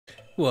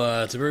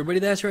What's up, everybody?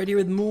 That's right here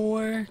with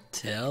more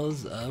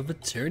Tales of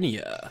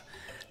Eternia.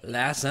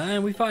 Last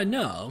time we fought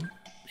Gnome.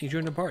 He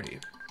joined the party.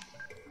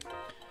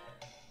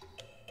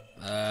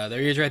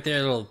 There he is right there,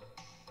 little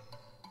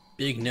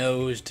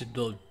big-nosed,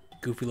 little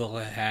goofy little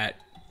hat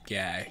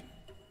guy.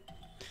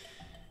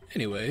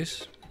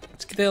 Anyways,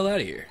 let's get the hell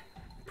out of here.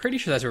 Pretty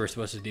sure that's what we're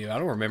supposed to do. I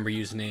don't remember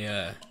using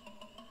a,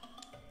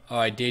 oh,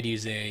 I did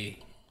use a,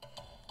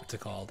 what's it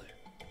called?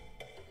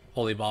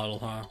 Holy bottle,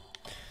 huh?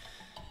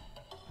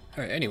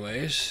 Alright,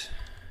 anyways.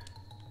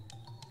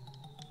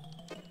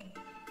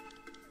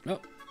 Oh.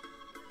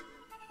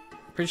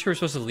 Pretty sure we're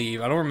supposed to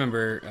leave. I don't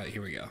remember.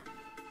 Here we go.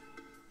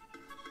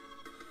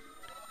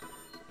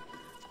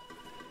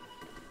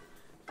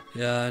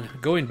 Yeah,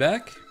 going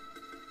back?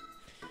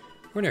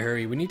 We're in a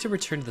hurry. We need to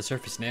return to the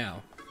surface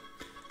now.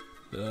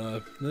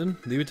 Then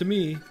leave it to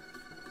me.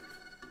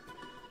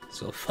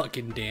 So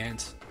fucking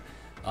dance.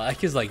 I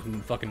like his, like,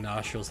 fucking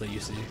nostrils that you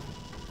see.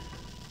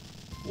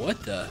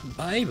 What the?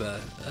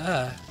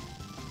 Baiba.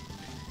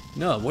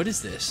 No, what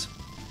is this?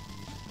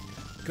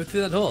 Go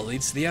through that hole. It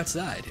leads to the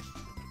outside.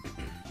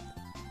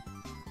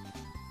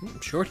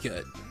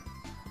 Shortcut.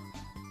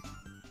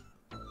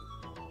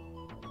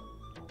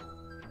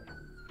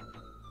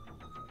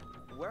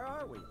 Where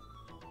are we?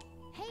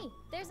 Hey,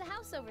 there's a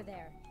house over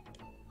there.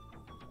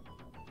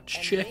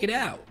 Check it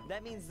out.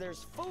 That means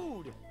there's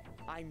food.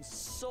 I'm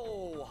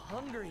so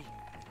hungry.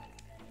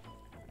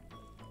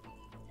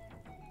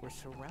 We're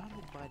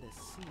surrounded by the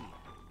sea.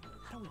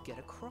 How do we get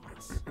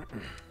across?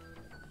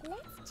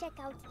 Let's check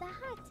out the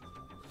hut.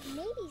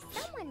 Maybe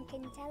someone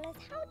can tell us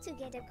how to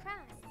get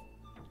across.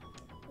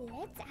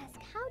 Let's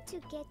ask how to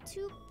get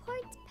to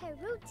Port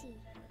Peruti.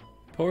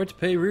 Port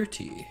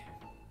Peruti.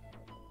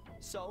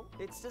 So,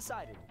 it's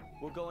decided.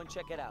 We'll go and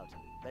check it out.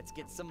 Let's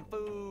get some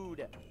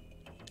food.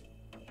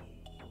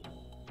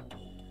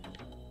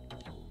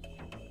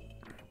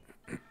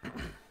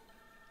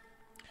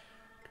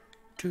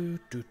 Do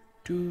do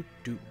do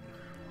do.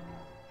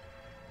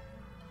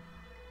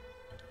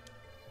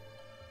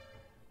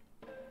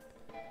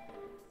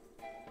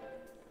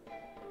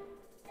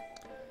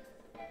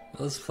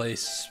 Well, this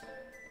place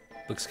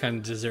looks kind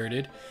of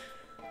deserted.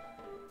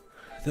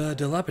 The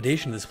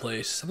dilapidation of this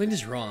place, something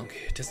is wrong.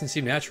 It doesn't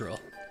seem natural.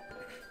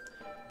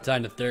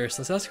 Dying of thirst,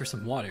 let's ask for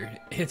some water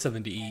and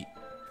something to eat.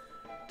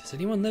 Does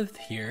anyone live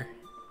here?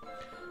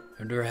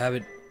 I'd rather have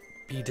it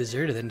be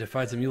deserted than to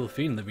find some evil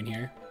fiend living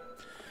here.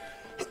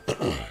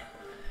 But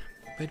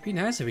it'd be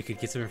nice if we could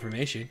get some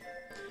information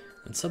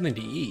and something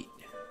to eat.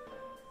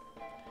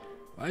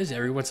 Why is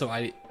everyone so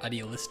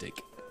idealistic?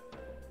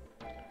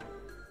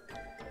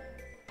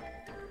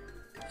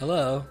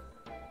 Hello?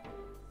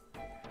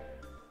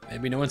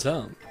 Maybe no one's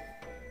home.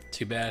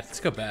 Too bad.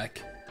 Let's go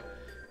back.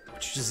 Why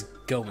don't you just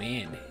go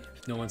in?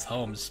 If no one's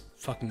home, just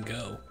fucking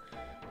go.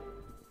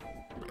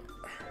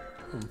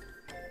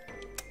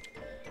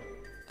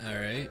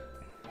 Alright.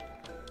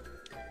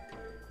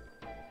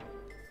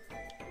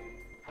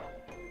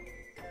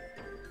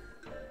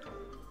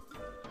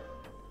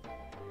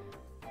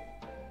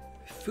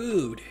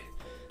 Food.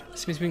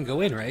 This means we can go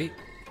in, right?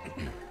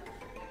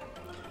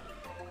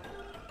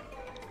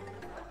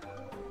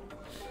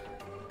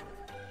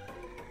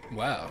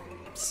 Wow,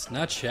 it's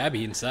not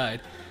shabby inside,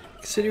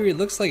 considering it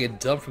looks like a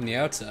dump from the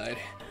outside.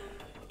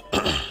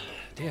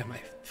 Damn, my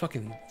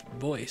fucking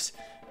voice.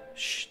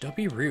 Shh, don't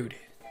be rude.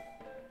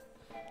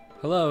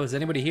 Hello, is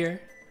anybody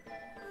here?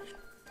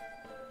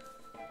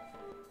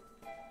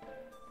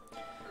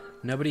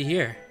 Nobody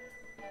here.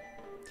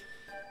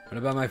 What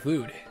about my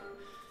food?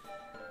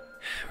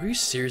 Were you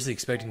seriously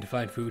expecting to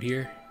find food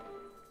here?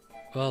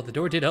 Well, the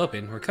door did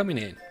open. We're coming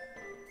in.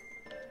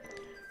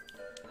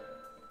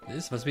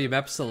 This must be a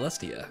map of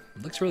Celestia.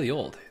 It looks really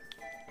old.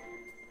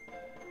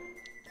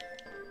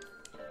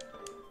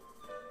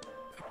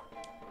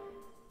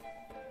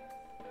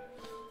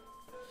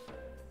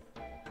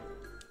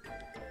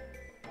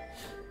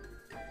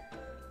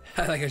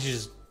 I like how she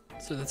just...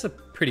 So that's a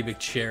pretty big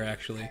chair,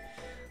 actually.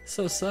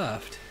 So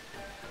soft.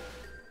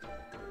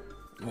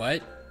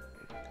 What?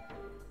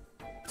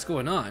 What's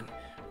going on?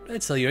 What did I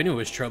tell you I knew it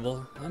was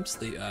trouble? I'm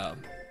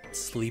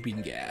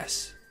sleeping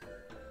gas.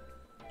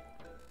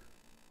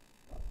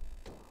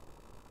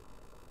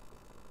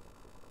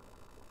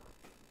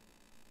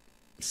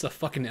 It's a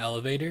fucking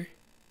elevator.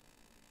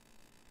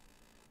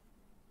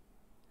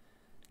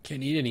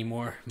 Can't eat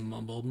anymore.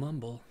 Mumble,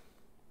 mumble.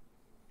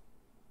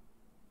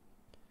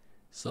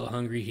 So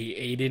hungry he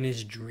ate in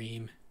his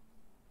dream.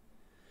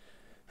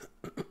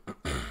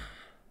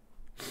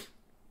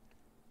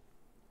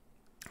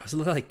 Does it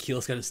look like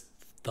Keel's got his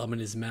thumb in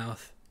his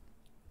mouth?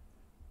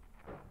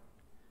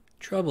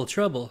 Trouble,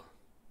 trouble.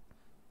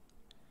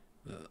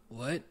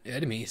 What?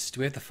 Enemies?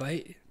 Do we have to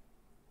fight?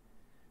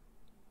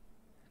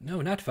 No,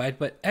 not fight,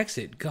 but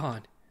exit.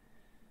 Gone.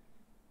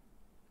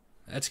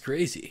 That's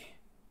crazy.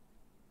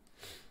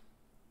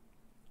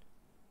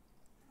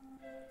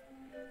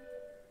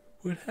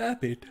 What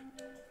happened?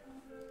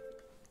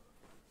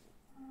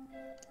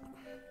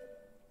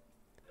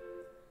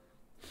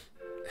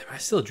 Am I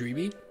still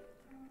dreaming?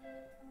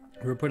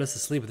 Whoever put us to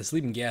sleep with a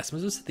sleeping gas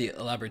must have set the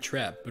elaborate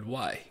trap, but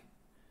why?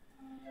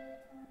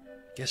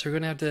 Guess we're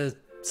gonna have to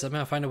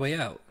somehow find a way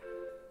out.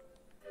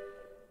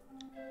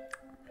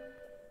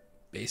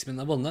 Basement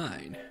level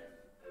 9.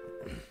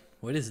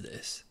 What is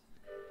this?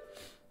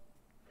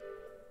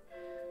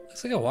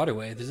 Looks like a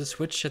waterway. There's a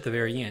switch at the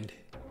very end.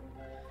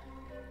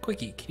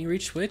 Quickie, can you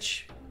reach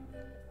switch?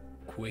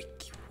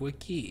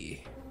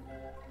 Quickie.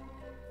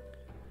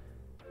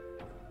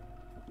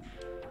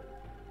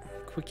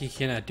 Quickie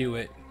cannot do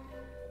it.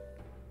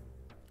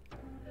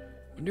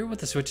 Wonder what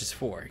the switch is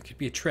for. It could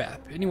be a trap.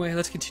 Anyway,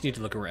 let's continue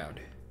to look around.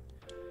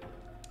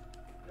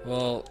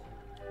 Well,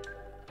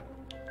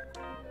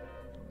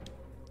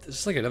 this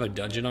is like another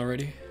dungeon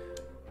already.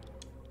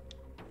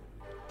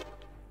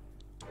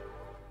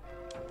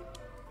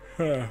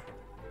 Huh.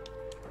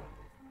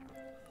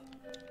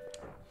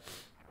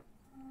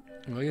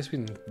 Well, I guess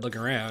we can look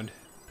around.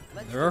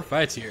 There are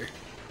fights here.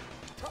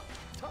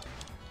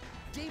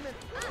 Demon.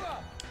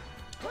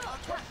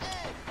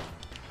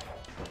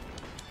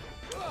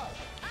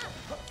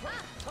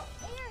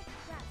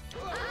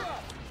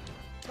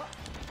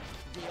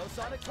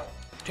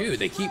 Dude,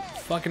 they keep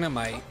fucking up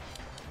my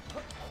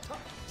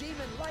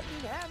Demon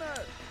lightning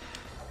hammer.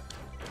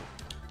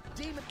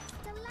 Demon.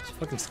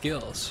 fucking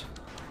skills.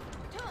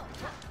 Did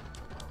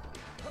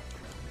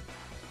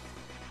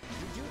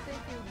you think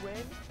you'd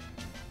win?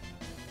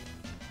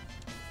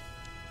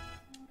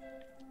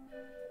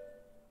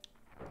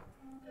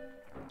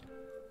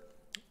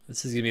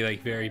 This is gonna be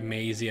like very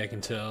mazy, I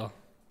can tell.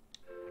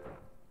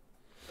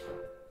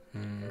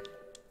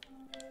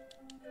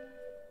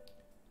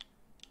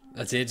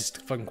 That's it, just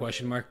a fucking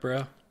question mark,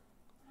 bro.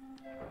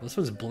 This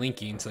one's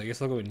blinking, so I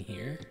guess I'll go in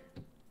here.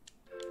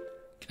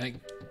 Can I?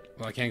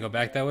 Well, I can't go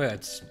back that way?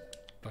 That's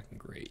fucking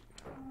great.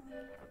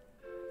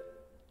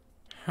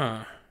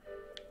 Huh.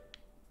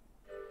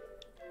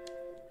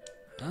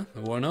 Huh?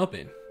 It won't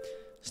open.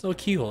 There's no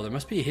keyhole. There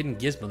must be a hidden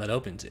gizmo that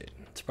opens it.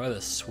 It's probably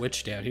the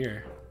switch down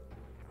here.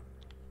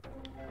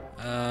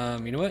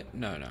 You know what?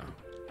 No.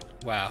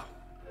 Wow.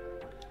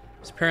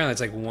 So apparently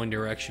it's like one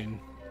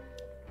direction.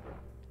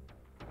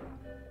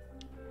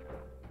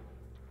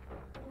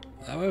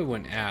 That way it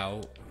went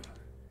out.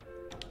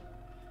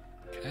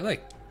 Can I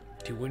like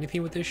do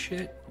anything with this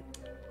shit?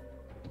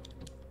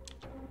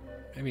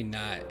 Maybe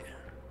not.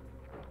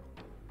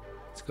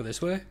 Let's go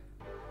this way.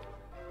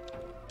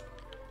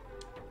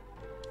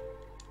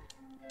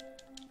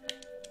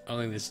 I don't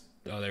think this.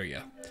 Oh, there we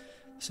go.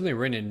 Something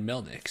written in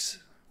Melnick's.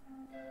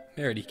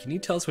 Merity, can you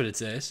tell us what it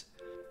says?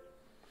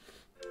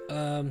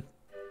 When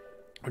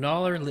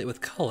all are lit with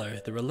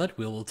color, the roulette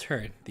wheel will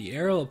turn. The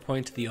arrow will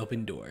point to the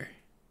open door.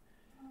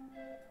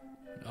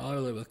 When all are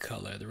lit with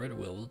color, the red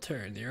wheel will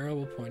turn. The arrow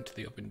will point to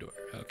the open door.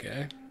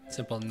 Okay,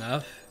 simple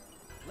enough.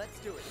 Let's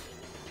do it.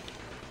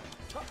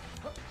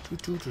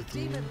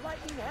 Demon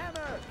lightning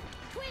hammer.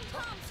 Twin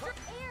palms, Air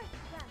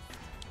thrust.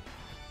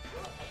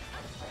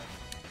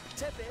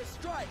 Tempest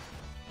strike.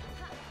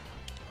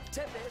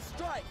 Tempest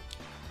strike.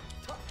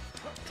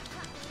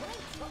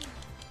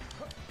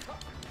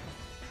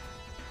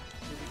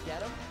 Did we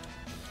get him?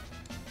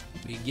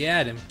 We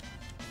got him.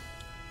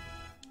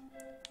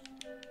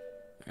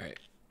 Alright.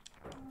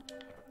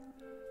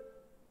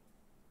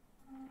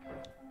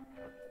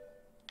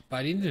 But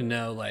I need to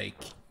know,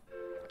 like,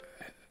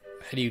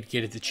 how do you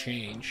get it to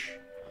change?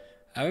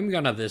 I haven't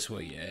gone up this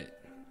way yet.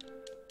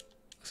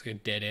 Looks like a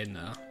dead end,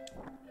 though.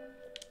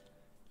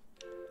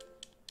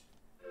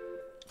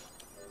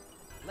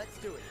 Let's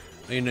do it.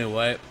 But you know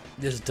what?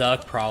 This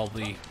duck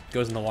probably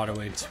goes in the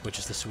waterway and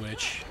switches the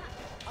switch.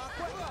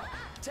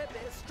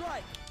 Tempest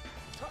strike.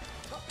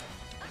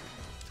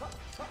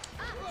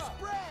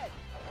 Spread.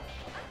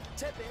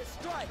 Tempest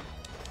strike.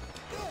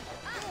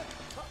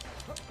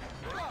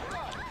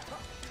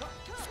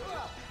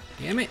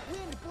 Damn it.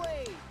 Wind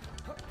blade.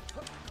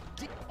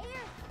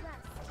 Air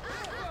thrust.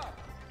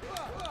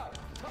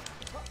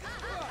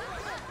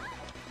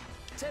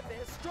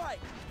 Tempest strike.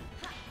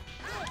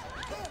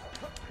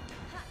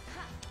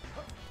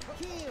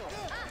 Heal.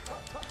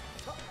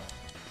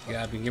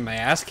 Yeah, I've been getting my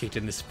ass kicked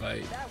in this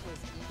fight. That was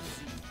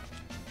easy.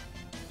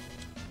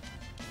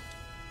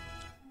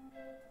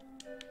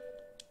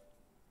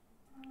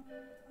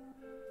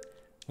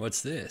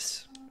 What's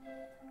this?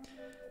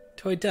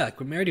 Toy Duck.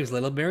 When Merity was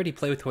little, Merity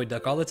played with Toy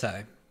Duck all the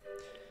time.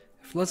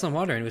 It floats on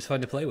water and it was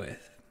fun to play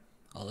with.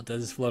 All it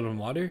does is float on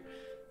water?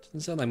 Doesn't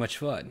sound like much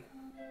fun.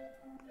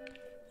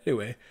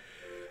 Anyway,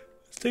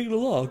 let's take it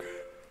along.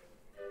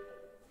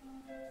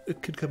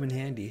 It could come in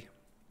handy.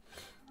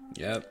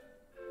 Yep.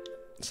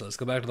 So let's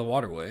go back to the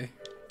waterway.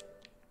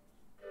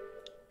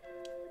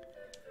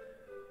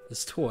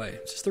 This toy,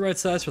 it's just the right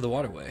size for the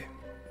waterway.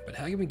 But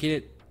how can we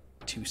get it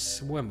to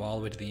swim all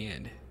the way to the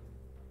end?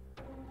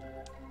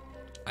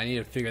 I need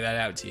to figure that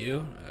out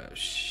too. Oh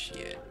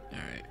shit.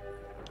 Alright.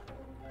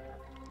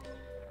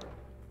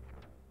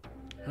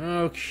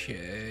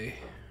 Okay.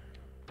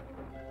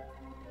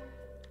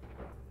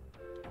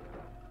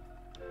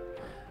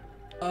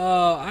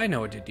 I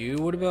know what to do.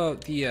 What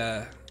about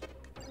the,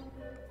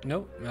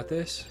 Nope, not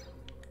this.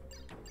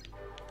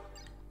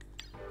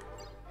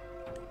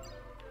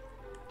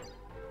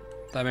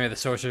 Thought maybe the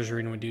sorcerer's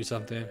ring would do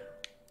something.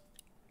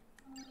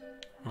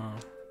 Oh.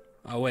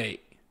 Oh,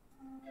 wait.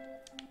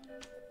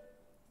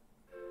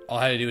 All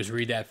I had to do was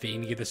read that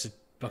thing to get this to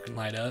fucking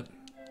light up.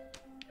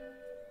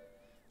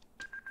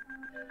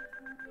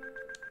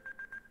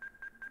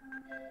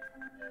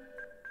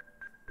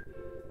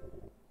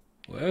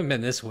 Well, I haven't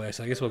been this way,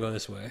 so I guess we'll go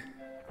this way.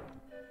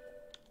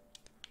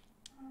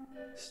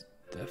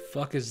 The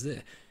fuck is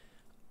this?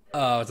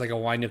 Oh, it's like a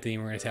wind-up thing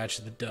we're gonna attach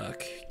to the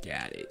duck.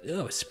 Got it.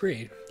 Oh, a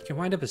spring. You can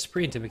wind up a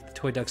spring to make the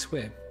toy duck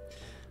swim.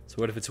 So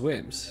what if it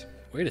swims?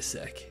 Wait a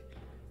sec.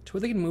 Toy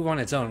that can move on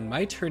its own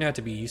might turn out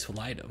to be a useful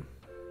item.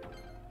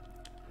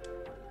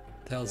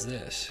 What the hell's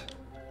this?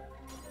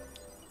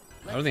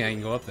 I don't think I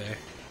can go up there.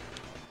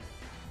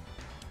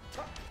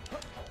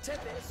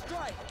 Tempest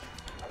strike.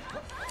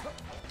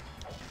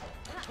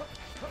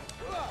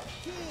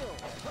 Heal.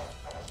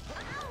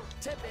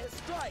 Tempest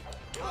strike.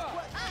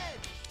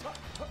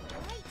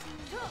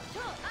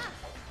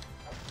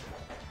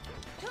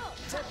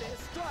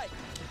 Tempest strike.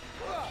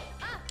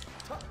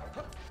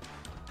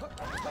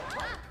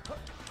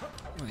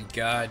 Oh my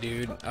god,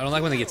 dude. I don't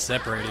like when they get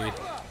separated.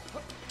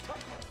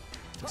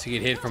 So you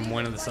get hit from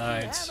one of the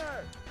sides.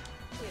 Hammer.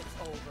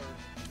 It's over.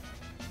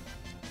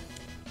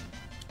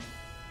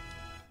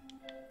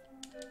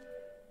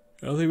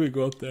 I don't think we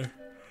go up there.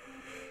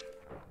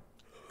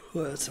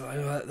 Well,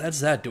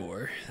 that's that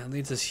door. That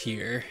leads us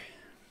here.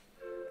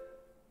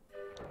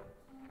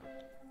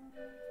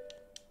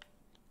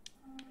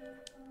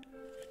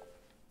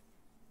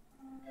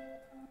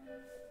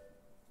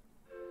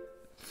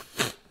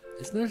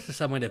 Isn't there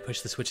some way to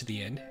push the switch at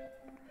the end?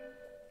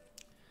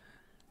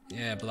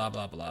 Yeah, blah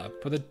blah blah.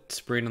 Put the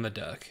spring on the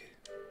duck.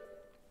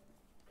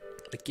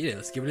 Like, get it,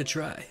 let's give it a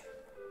try.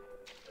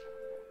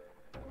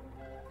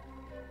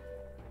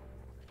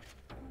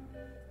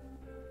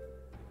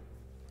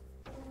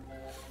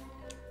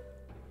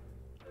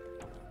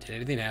 Did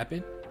anything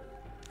happen?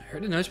 I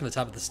heard a noise from the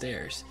top of the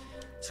stairs.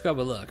 Let's go have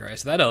a look. Alright,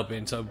 so that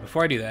opened. So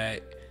before I do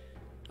that,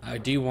 I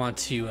do want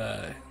to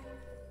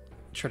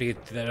try to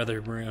get to that other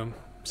room.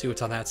 See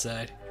what's on that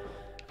side.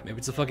 Maybe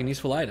it's a fucking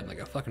useful item, like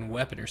a fucking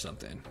weapon or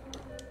something.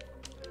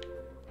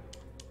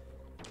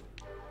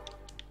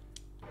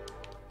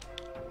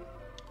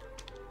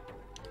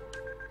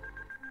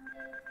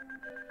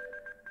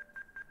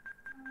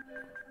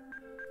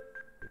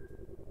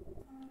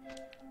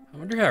 I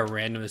wonder how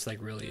random this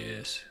like really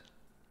is.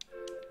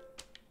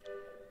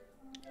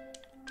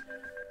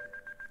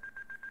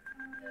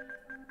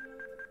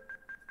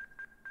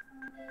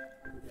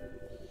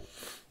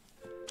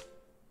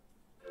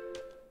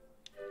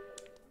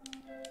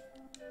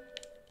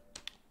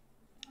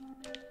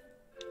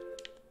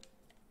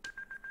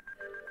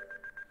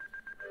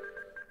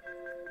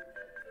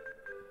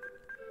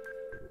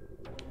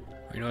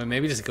 You know what,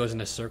 maybe it just goes in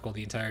a circle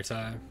the entire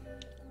time.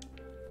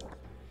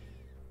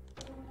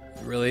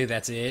 Really?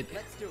 That's it?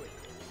 Let's do it.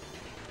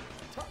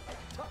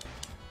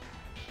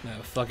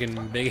 A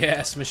fucking big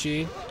ass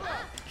machine?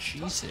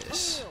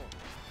 Jesus.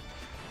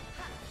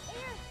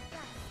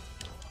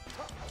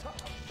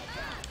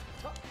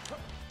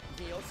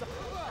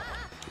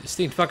 This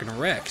thing fucking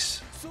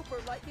wrecks. Super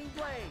lightning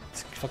blade.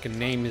 Its fucking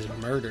name is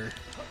Murder.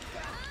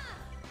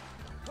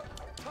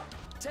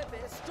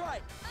 Tempest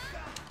strike.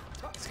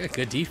 It's got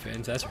good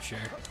defense, that's for sure.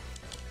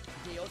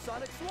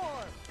 Neosonic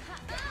swarm.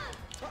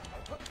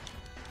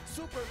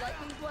 Super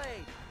lightning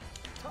blade.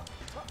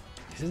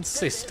 He didn't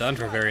stay stunned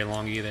for very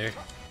long either.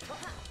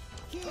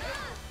 Heal.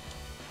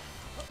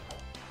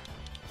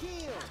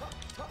 Heal.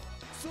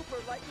 Super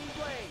lightning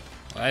blade.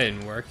 Well, that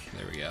didn't work.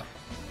 There we go.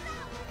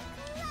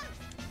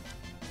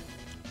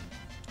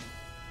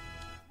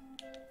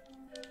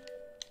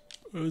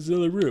 There's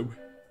another room.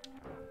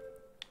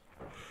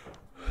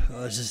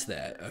 Oh, it's just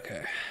that.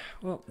 Okay.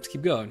 Well, let's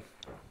keep going.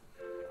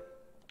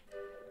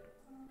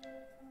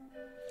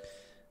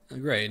 Oh,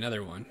 great,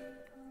 another one.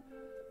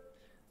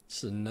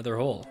 This is another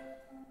hole.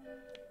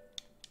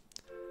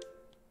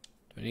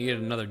 Do I need to get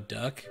another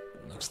duck?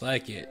 Looks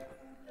like it.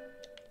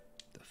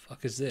 The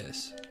fuck is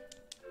this?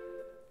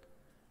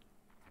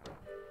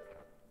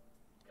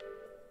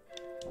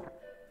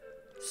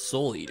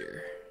 Soul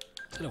Eater.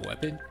 Is that a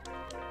weapon?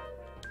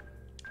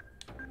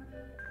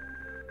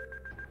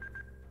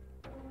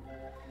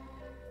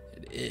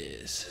 It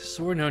is.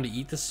 Sword known to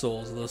eat the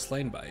souls of those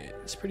slain by it.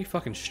 It's pretty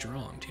fucking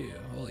strong too.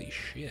 Holy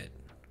shit.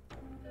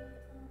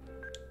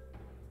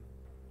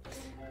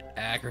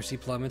 Accuracy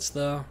plummets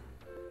though.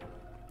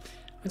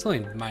 It's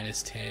only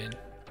minus 10.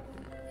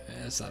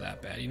 It's not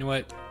that bad. You know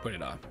what? Put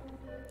it on.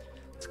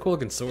 It's a cool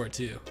looking sword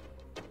too.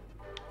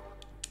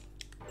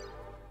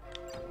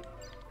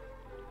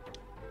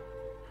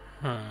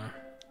 Huh.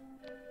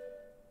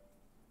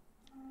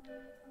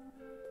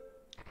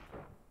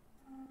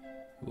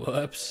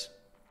 Whoops.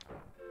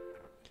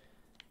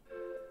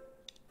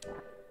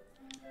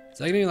 Is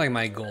that gonna be like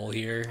my goal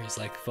here? Is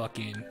like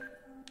fucking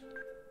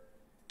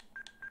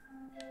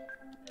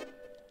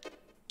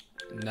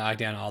knock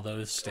down all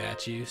those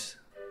statues.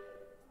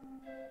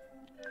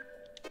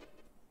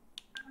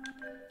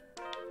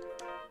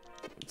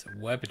 It's a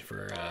weapon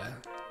for a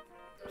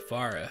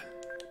Fara.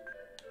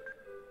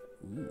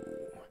 Ooh.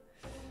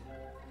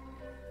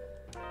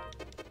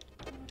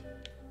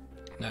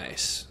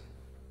 Nice.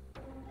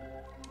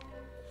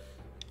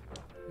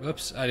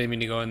 Whoops, I didn't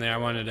mean to go in there. I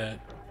wanted to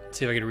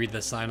see if I could read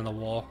the sign on the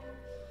wall.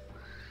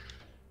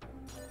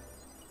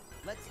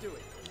 Let's do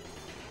it.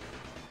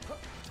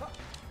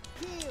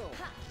 Heal.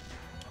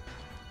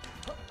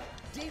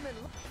 Demon.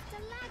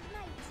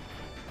 Stalagmite.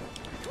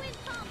 Twin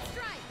palm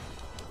strike.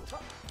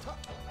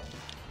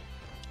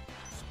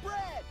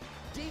 Spread.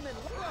 Demon.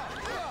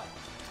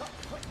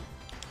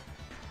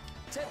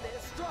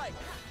 Tempest strike.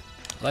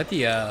 I like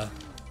the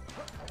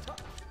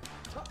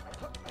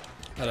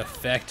that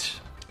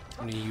effect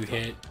when you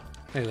hit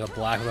like a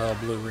black with a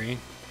blue ring.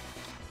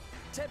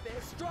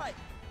 Tempest strike.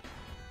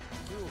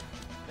 Ooh,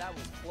 that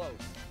was close.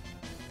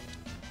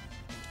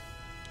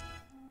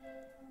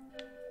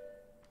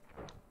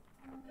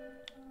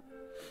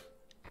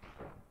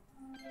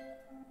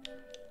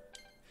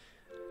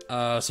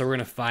 So we're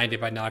gonna find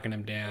it by knocking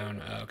him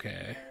down.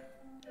 Okay.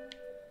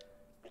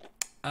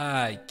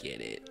 I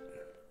get it.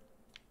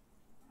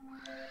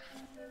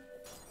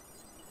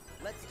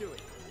 Let's do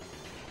it.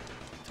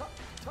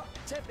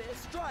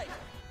 Tempest strike.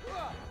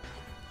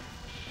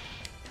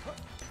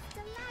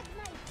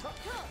 Stalagmite.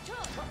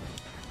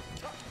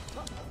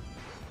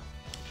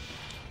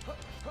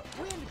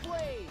 Wind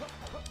blade.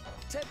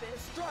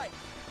 Tempest strike.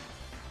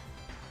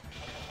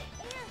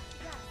 Air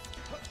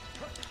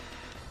thrust.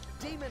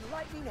 Demon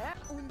lightning hat.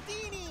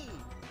 Undini.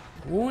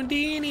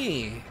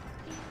 Houdini.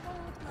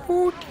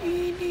 Behold my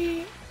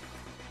Houdini.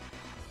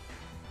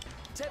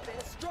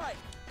 Tempest strike.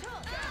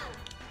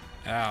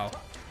 Ow.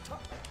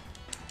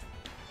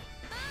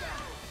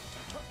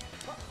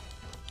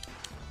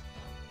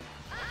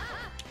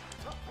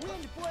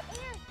 Wind blade.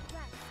 air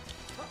thrust.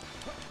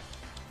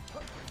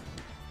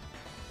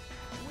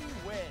 We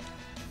win.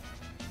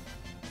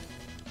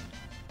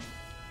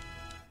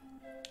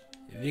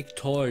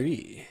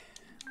 Victory.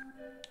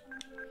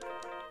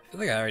 I feel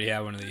like I already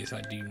have one of these.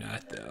 I do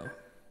not, though.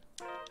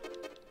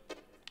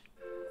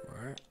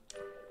 Alright.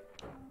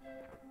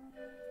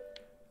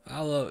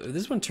 I'll, if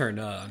this one turned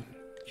on,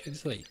 can I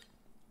just, like,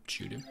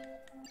 shoot him?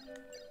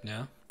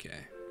 No?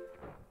 Okay.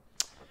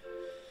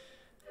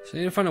 So I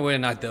need to find a way to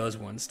knock those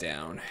ones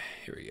down.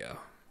 Here we go.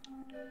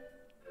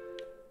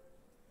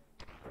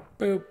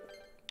 Boop.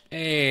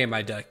 Hey,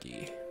 my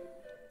ducky.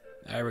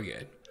 Alright, we're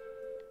good.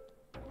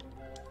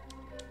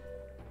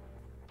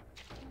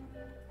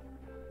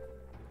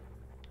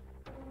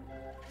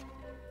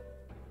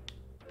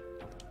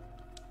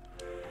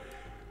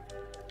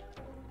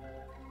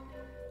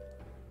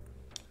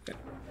 Okay.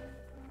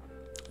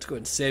 Let's go ahead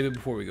and save it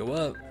before we go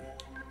up.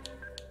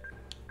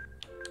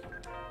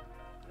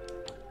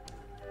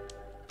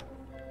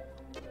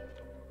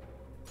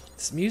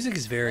 This music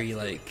is very,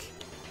 like,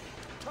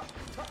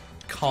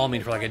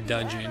 calming for, like, a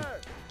dungeon. Hammer.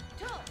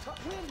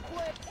 Wind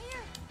blade.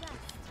 Air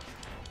thrust.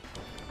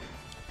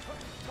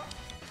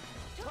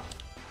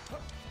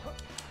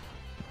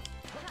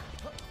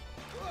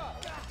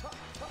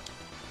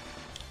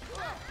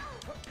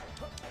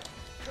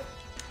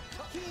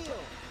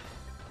 Heal.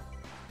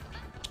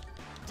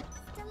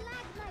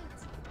 Stalagmite.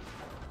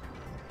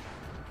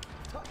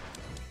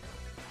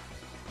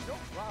 No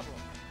problem.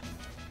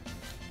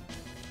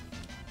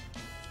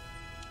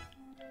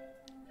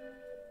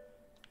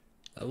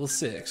 Level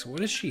 6.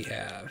 What does she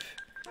have?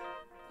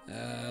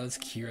 Let's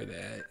cure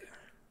that.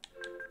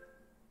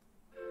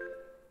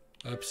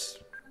 Oops.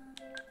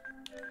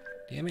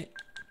 Damn it.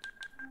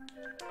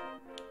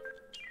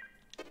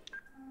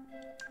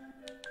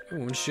 Oh,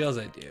 what shells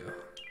I do?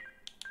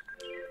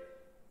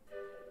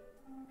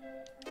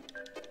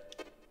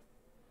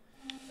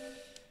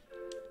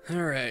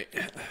 Alright.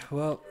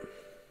 Well.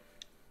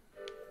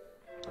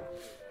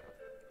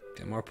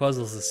 Got more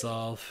puzzles to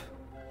solve.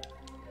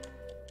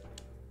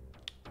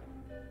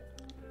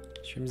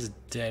 Shroom's a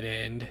dead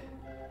end.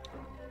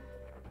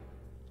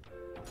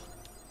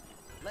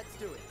 Let's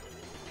do it.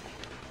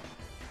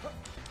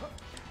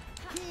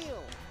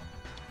 Heal.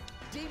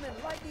 Demon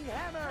lightning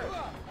hammer.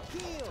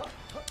 Heal.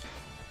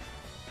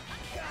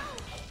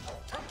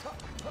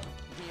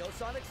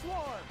 Neosonic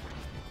swarm.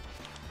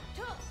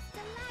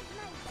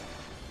 Stalagmite.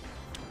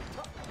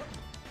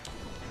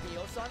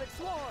 Neosonic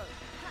swarm.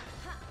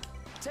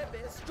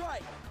 Tempest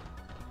strike.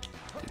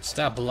 Dude,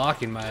 stop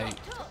blocking my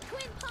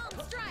Twin palm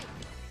strike.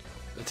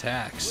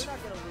 attacks. We're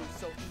not gonna lose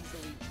so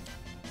easily.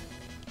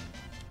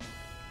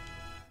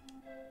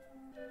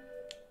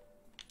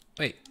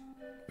 Wait,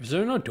 is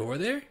there no door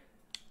there?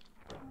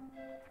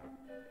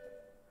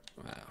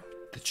 Wow,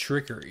 the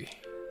trickery.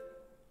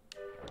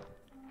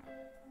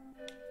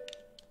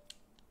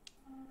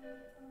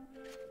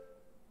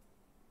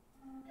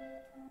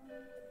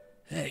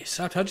 Hey,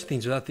 stop touching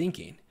things without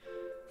thinking.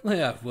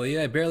 Lay off, will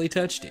you? I barely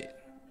touched it.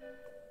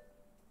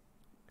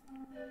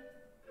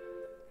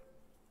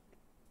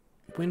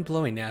 Wind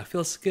blowing now,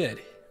 feels good.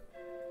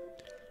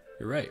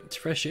 You're right, it's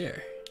fresh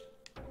air.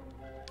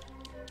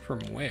 From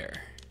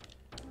where?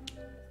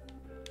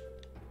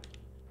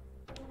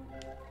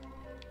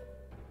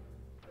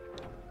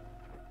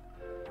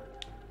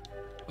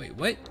 Wait,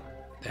 what?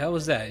 The hell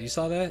was that? You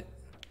saw that?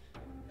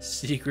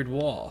 Secret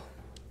wall.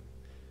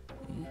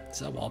 Is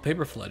that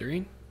wallpaper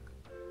fluttering?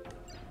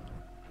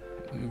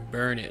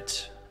 Burn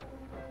it.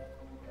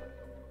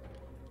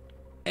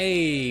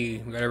 Hey,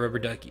 we got a rubber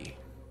ducky.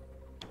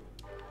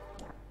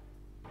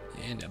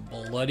 And a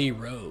bloody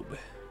robe.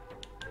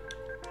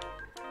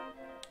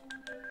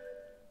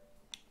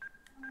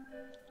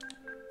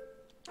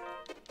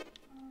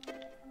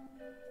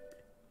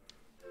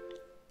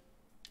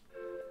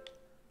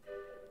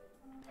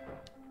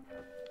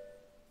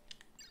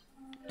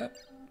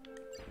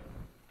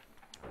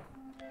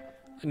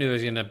 I knew there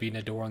was gonna be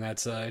a door on that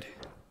side.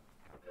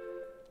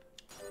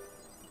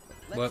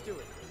 Let's do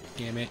it.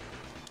 Damn it.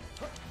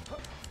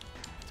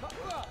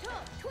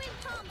 Twin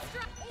palm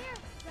strike. Air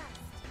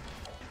thrust.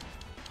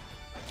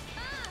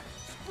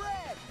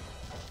 Spread!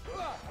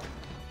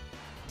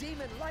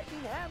 Demon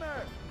lightning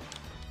hammer!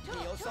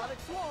 Neosonic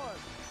swarm!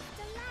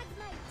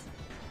 Stalagmite.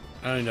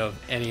 I don't know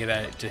if any of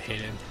that to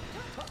hit him.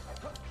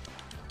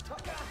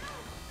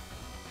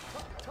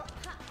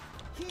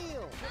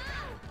 Heal!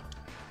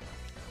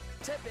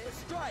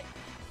 Tempest strike!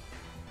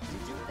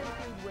 Did you think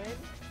we'd win?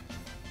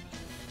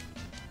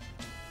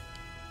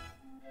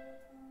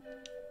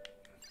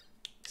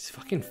 These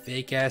fucking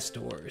fake ass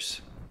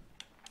doors.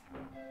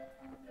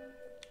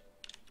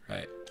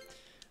 Right.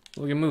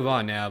 We can move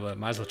on now, but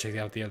might as well check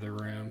out the other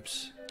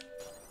rooms.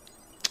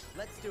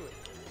 Let's do it.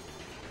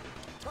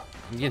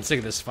 I'm getting sick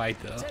of this fight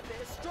though.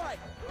 Tempest strike!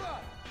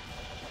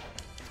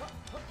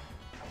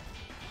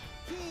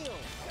 Heal!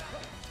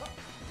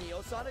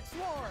 Neosonic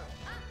swarm!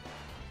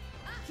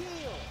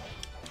 Heal!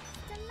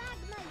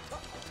 Stalagmite.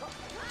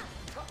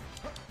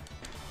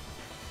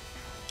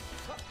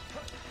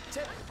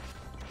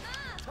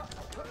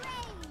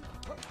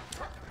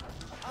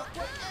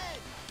 Aqua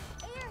Edge!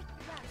 Air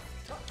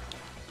thrust.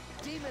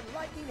 Demon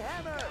lightning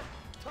hammer!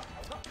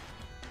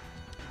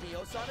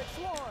 Neosonic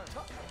swarm!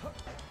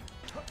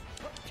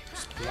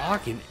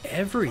 Blocking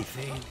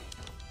everything.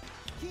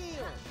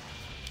 Heal!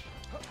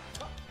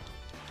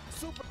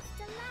 Super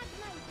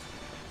Stalagmite.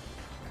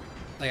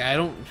 Like I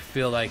don't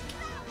feel like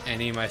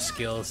any of my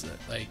skills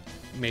like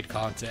made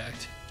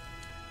contact.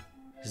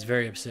 It's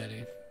very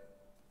upsetting.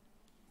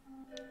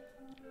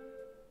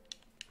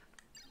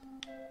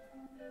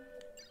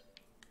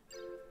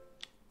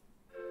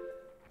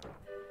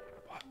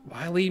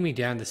 Why lead me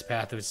down this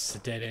path if it's just a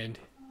dead end?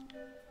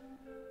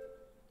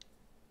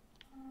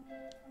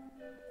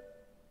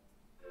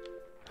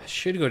 I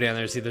should go down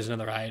there to see if there's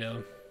another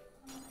item.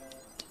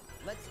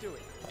 Let's do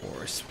it. Of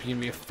course, it's gonna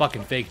be a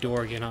fucking fake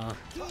door again, huh?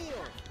 Heal!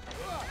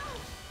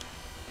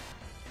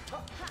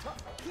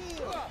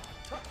 Heal!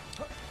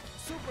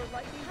 Super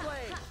lightning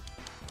blade!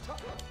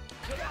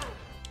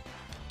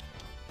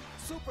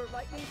 Super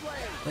lightning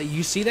blade! Like,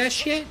 you see that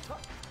shit?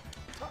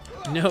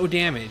 No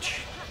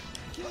damage.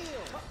 Heal!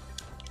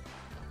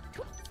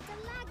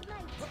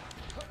 Stalagmite.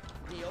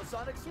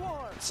 Neosonic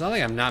swarm! It's not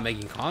like I'm not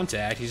making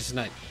contact, he's just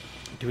not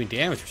doing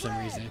damage for some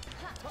reason.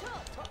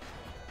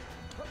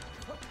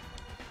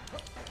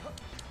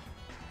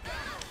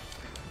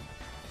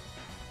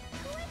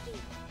 Quickie.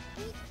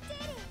 We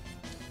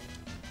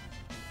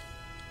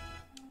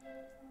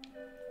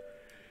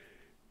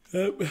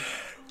did it.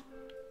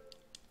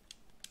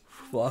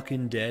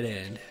 Fucking dead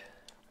end.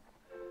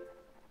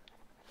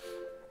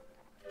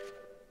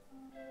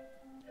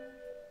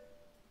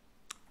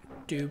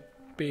 Doop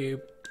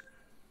boop.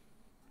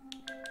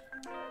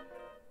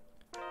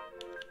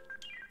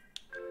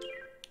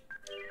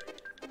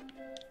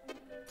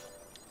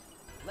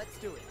 Let's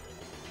do it.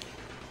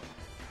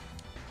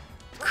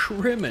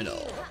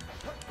 Criminal.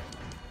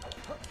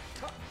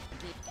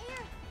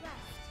 Air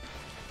thrust.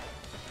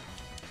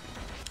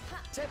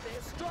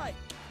 Tempest strike!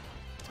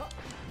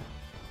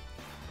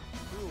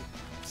 Ooh,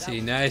 that See,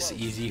 was nice,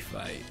 close. easy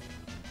fight.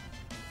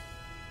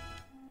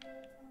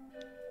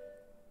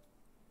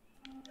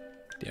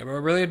 Damn, I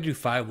really have to do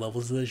 5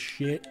 levels of this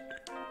shit.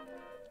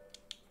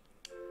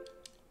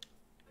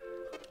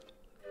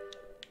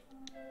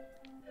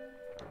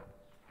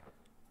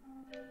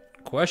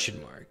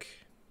 Question mark.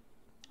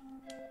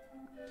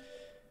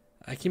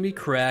 I can be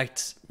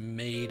cracked,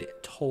 made,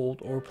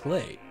 told, or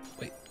played.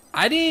 Wait,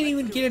 I didn't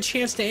even get a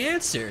chance to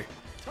answer.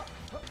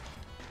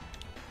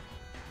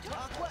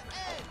 Aqua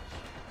Edge!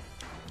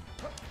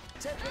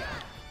 Tempest!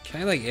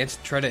 Can I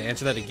like try to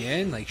answer that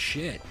again? Like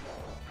shit.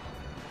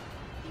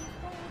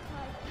 Behold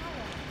my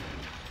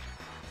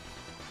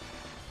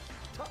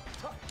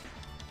power.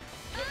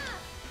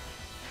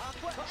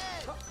 Aqua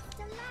Edge!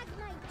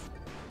 Stalagmite.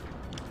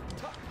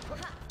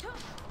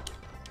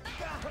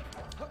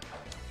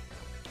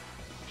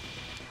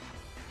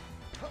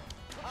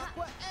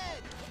 Aqua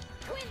Edge!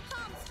 Twin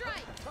palm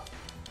strike.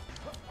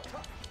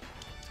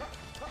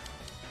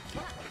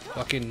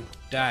 Fucking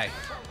die.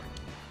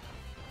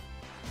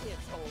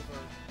 It's over.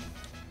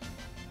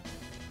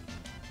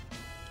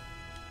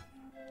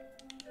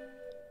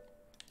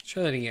 Let's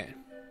try that again.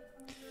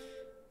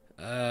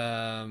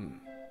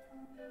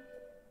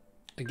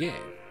 Again.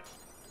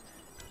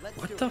 Let's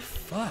do What it. the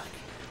fuck?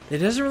 It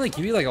doesn't really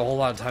give you like a whole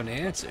lot of time to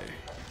answer.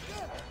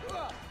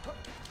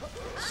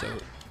 So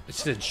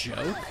it's a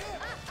joke,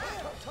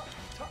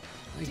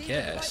 I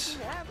guess.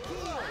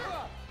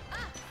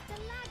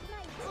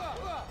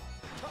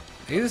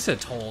 I guess it's a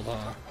told,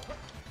 huh?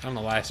 I don't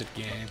know why I said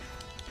game.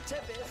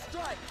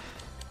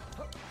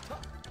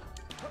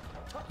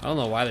 I don't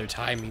know why they're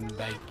timing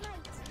like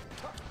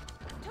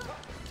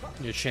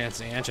your chance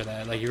to answer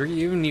that. Like you're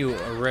giving you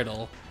a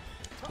riddle.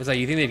 It's like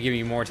you think they'd give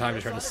you more time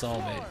to try to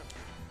solve it.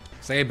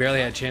 It's like I barely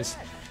had a chance.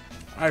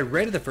 I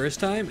read it the first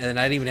time, and then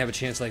I didn't even have a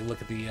chance to like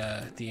look at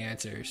the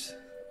answers.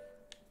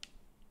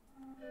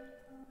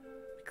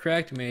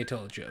 Correct, may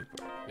told joke.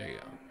 There you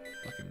go.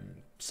 Fucking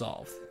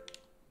solved.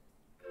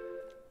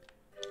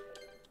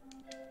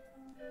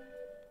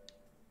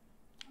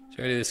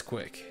 Try to do this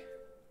quick.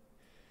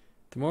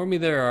 The more me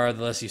there are,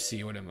 the less you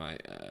see. What am I?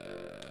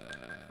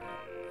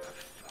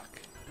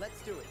 Fuck.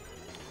 Let's do it.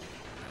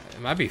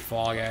 It might be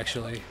fog,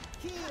 actually.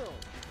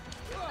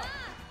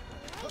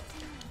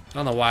 I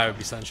don't know why it would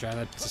be sunshine.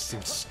 That just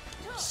seems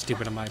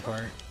stupid on my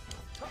part.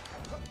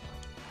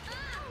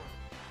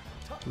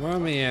 The more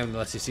me am, the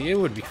less you see. It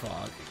would be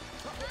fog.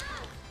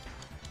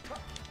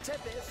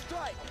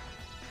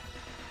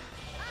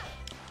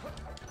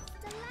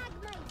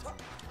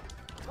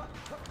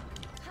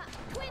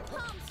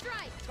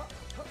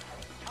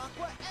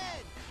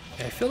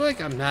 I feel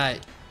like I'm not.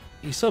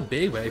 He's so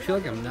big, but I feel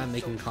like I'm not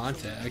making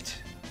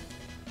contact.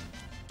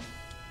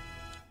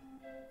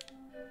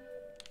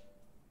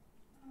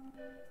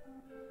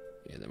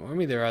 Yeah, the more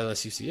me there are, the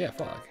less you see. Yeah,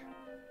 fuck.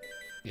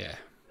 Yeah.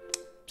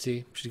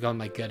 See, should've gone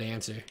my gut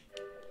answer.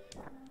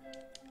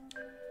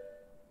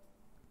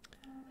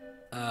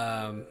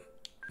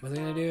 What was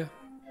I gonna do?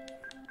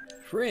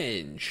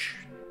 Fringe.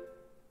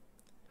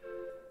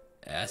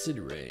 Acid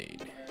rain.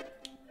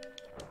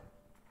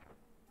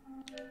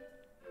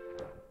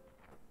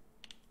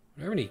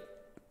 However many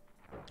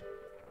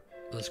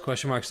those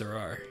question marks there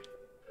are.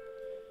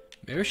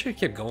 Maybe I should have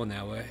kept going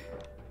that way.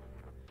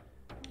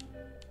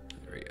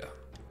 There we go.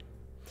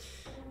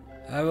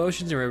 I have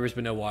oceans and rivers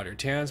but no water.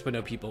 Towns but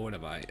no people. What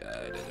am I?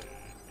 Desert.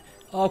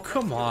 Oh,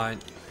 come on.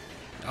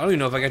 I don't even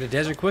know if I got to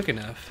desert quick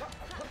enough.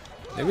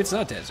 Maybe it's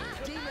not desert.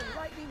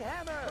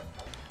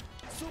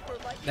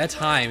 That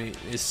time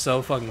is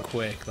so fucking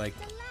quick. Like,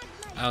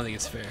 I don't think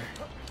it's fair.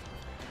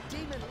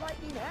 Demon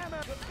lightning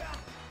hammer.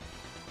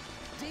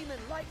 Demon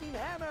lightning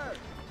hammer.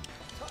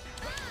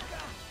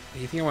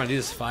 You think I want to do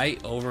this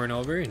fight over and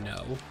over?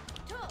 No.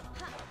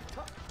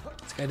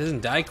 This guy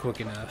doesn't die quick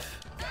enough.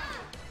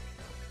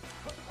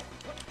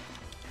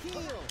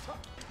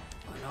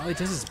 And all he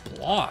does is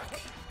block.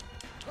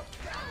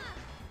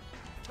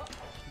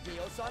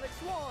 Neosonic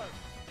swarm.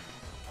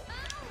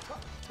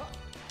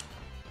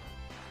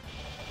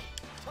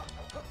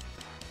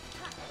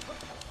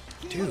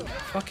 Dude,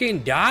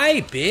 fucking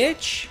die,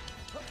 bitch!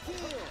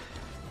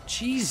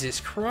 Jesus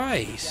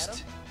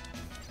Christ.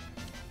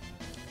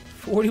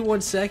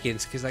 41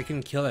 seconds because I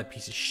couldn't kill that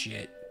piece of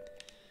shit.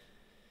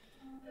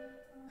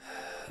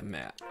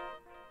 Matt.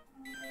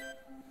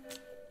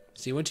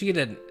 See, once you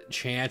get a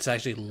chance to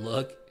actually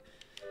look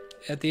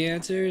at the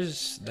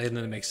answers, then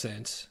it makes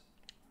sense.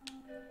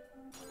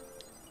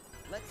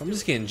 I'm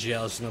just getting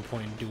jealous. There's no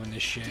point in doing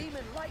this shit.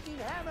 Demon lightning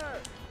hammer.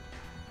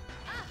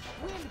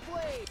 Wind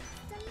blade.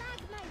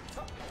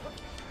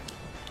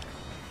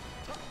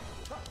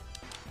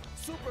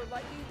 Super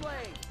lightning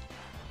blade.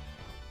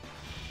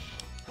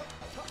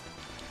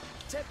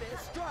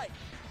 Tempest strike.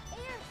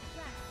 Air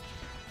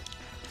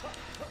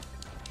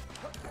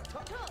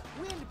thrust.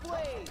 Wind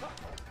blade.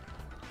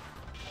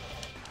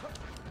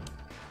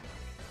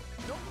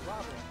 No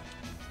problem.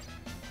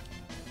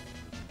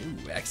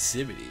 Ooh,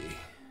 activity.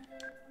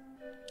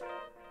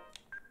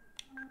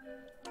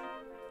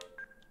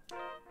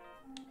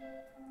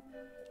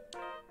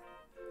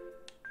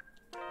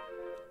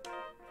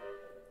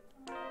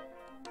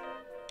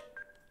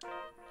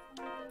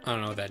 I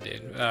don't know what that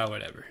did.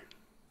 Whatever.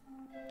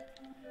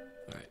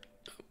 Alright.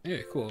 Yeah,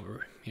 cool.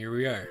 Here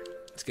we are.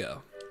 Let's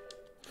go.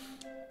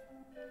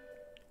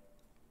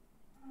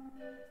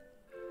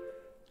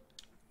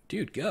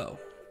 Dude, go.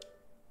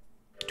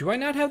 Do I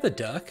not have the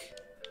duck?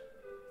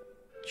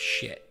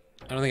 Shit.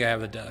 I don't think I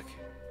have the duck.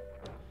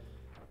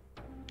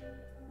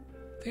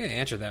 I think I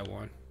answered that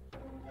one.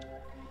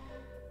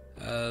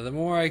 The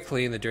more I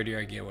clean, the dirtier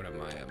I get. What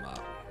am I? I'm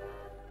up.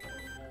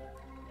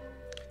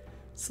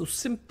 So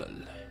simple.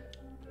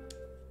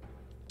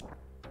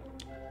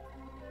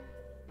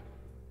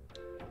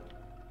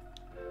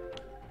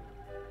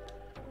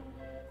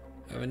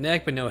 I have a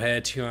neck but no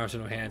head, 2 arms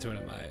but no hands. What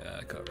am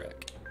I?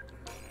 Correct.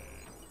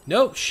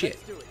 No shit.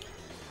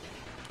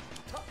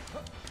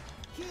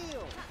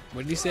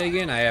 What did he say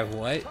again? I have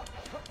what?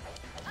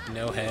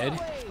 No head.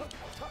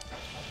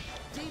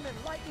 Demon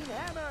lightning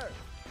hammer.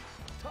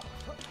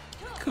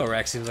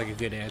 Correct seems like a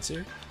good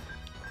answer.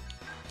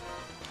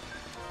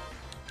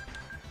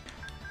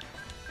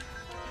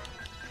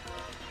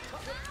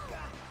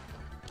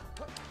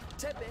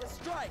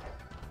 Tempest strike.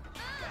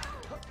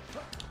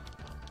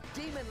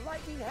 Demon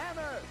lightning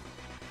hammer.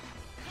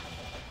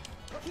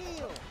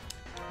 Heal.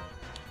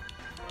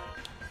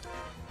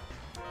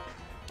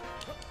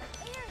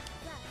 Air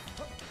thrust.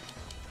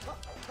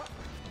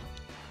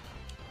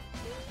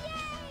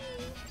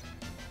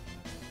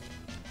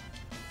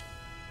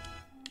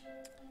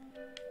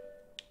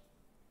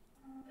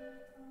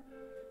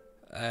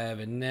 I have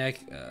a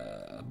neck,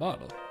 a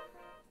bottle.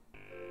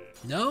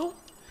 No?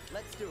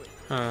 Let's do it.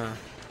 Huh.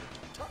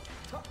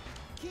 Oh,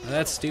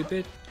 that's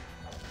stupid.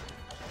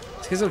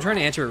 It's because I'm trying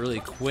to answer it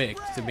really quick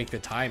to make the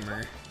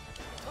timer.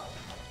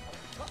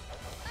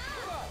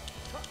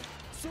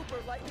 Super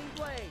lightning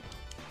blade.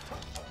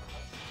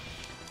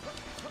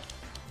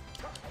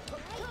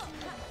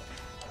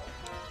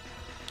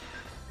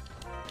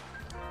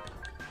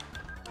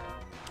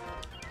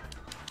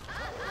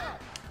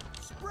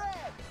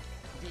 Spread.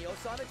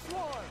 Neosonic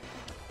swarm.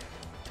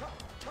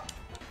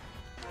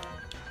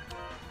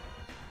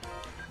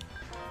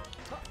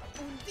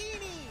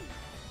 Undini.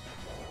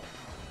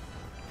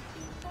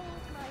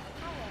 Behold my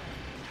power.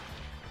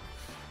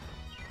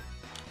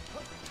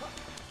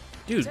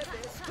 Dude,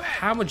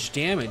 how much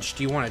damage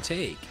do you want to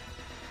take?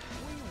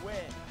 We win.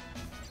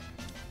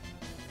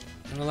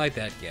 I don't like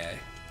that guy. It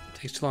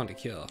takes too long to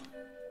kill.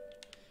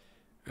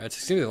 Alright,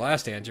 it's gonna be the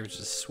last answer, which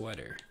is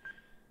sweater.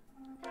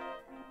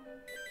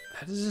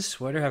 How does this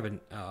sweater have an...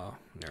 Oh,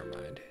 never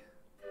mind.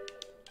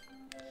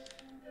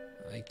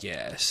 I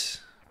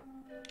guess.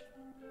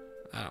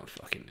 I don't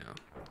fucking know.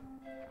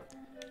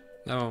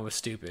 That one was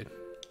stupid.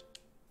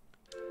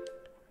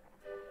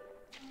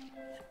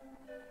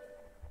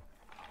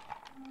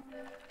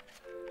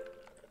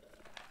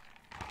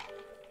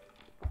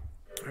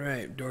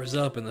 Alright, doors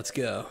open, let's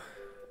go.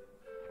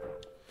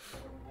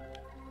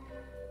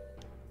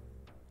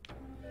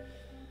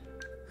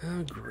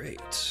 Oh,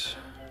 great.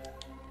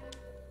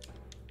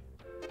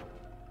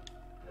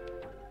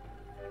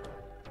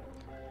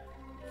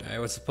 Alright,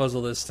 what's the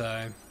puzzle this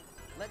time?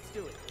 Let's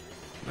do it.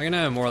 Am I gonna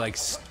have more like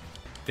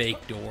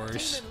fake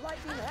doors? Demon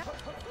lightning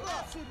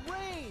acid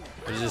rain.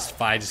 Or is this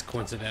five just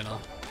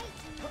coincidental?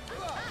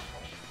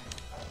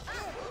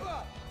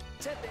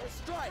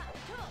 Tempest strike.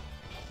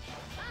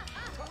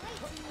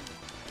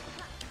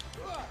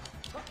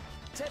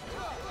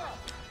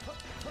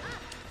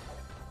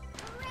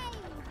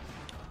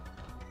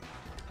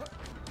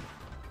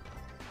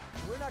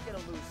 We're not gonna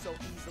lose so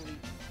easily.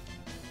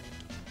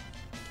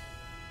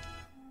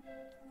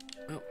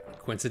 Oh,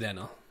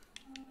 coincidental.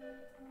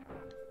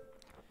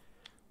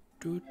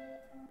 Doot,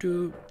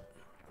 doot.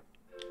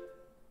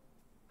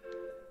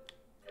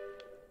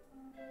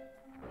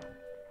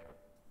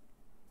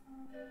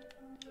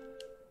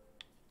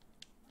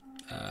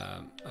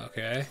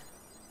 Okay.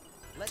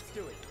 Let's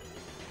do it.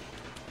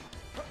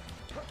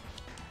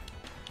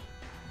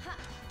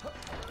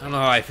 I don't know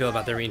how I feel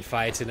about the arena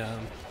fights in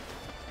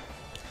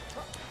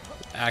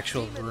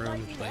actual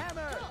room, like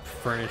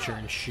furniture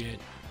and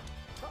shit.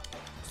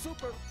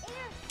 Super.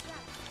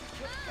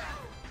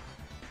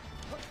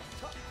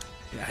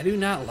 Yeah, I do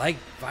not like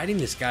fighting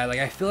this guy. Like,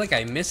 I feel like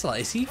I miss a lot.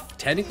 Is he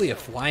technically a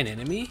flying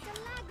enemy?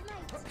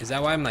 Is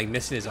that why I'm like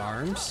missing his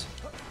arms?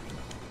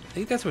 I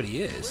think that's what he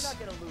We're is. not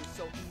gonna lose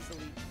so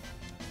easily.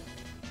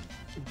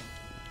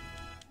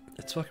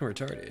 That's fucking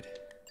retarded.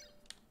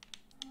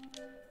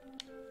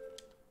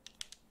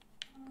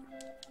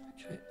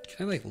 Can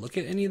I like look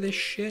at any of this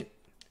shit?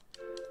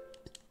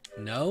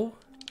 No?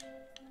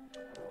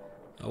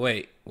 Oh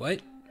wait,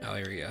 what? Oh,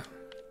 here we go.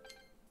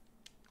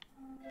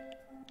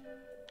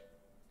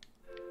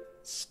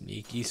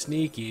 Sneaky,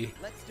 sneaky.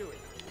 Let's do it.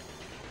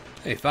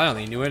 Hey,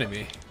 finally, new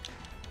enemy.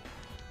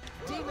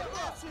 Demon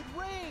acid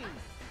rain.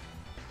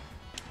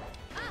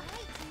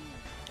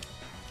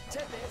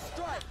 Tempest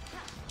strike.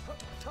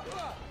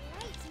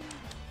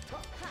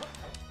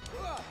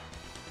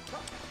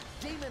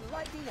 Demon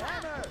lightning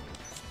hammer.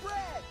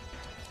 Spread.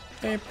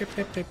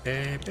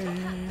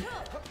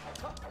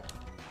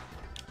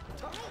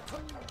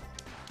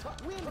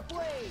 Wind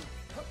blade.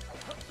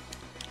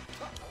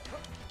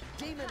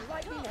 Demon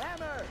lightning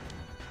hammer.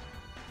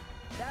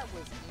 That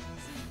was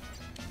easy.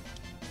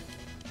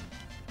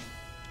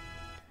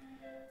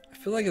 I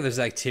feel like if there's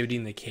activity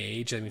in the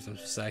cage, that means I'm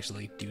supposed to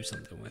actually do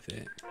something with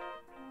it.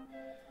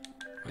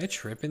 Am I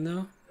tripping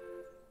though?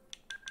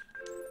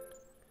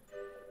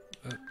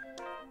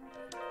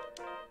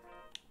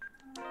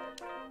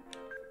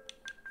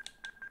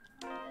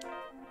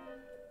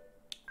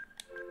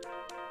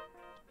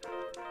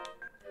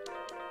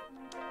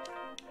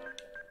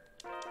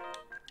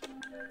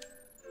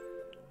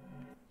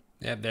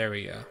 Yep, there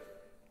we go.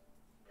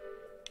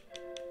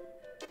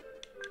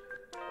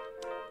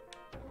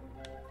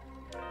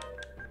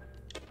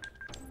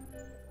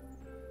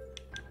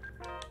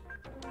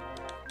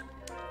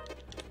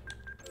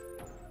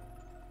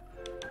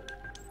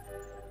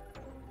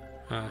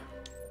 Huh.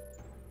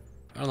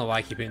 I don't know why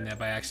I keep hitting that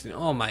by accident.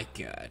 Oh my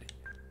god.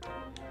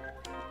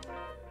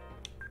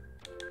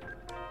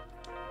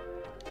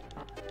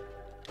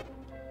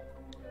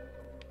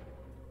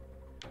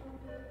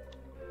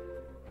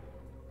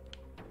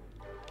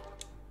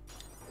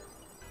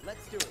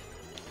 Let's do it.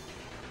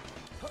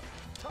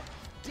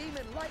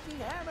 Demon lightning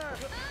hammer.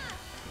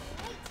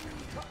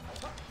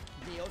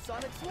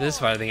 Neosonic swarm. This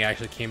fight I think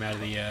actually came out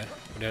of the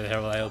whatever the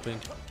hell I opened.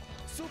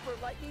 Super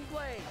lightning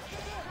blade.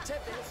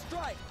 Tempest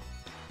strike.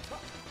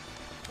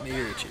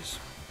 Maybe reaches.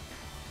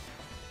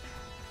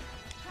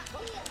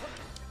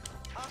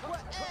 Aqua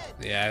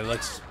Edge. Yeah, it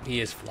looks.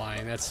 He is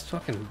flying. That's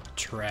fucking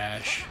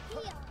trash.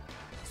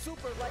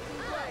 Super lightning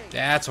ray.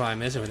 That's why I'm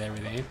messing with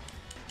everything.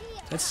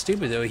 That's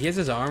stupid though. He has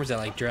his arms that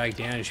like drag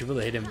down. You should be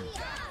able to hit him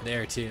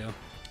there too.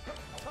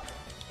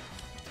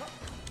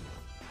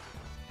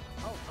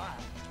 Oh my.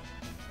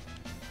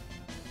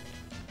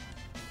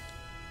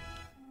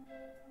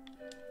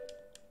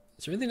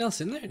 Is there anything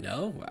else in there?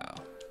 No? Wow.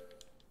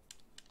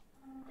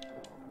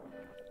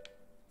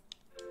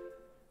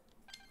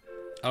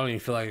 I don't even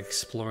feel like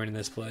exploring in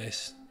this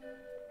place.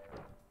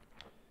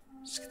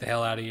 Just get the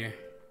hell out of here.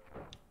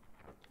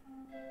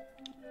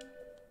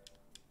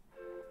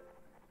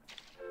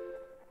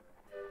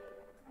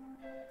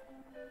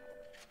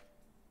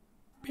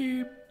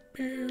 Beep,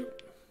 beep.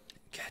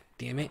 God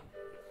damn it.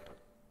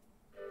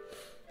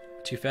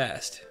 Too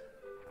fast.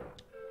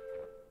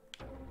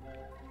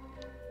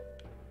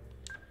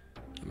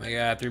 Oh my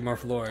god, 3 more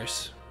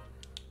floors.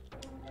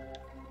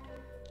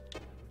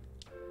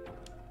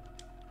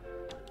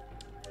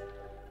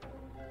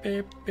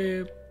 Beep,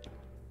 beep.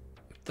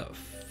 What the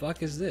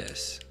fuck is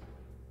this?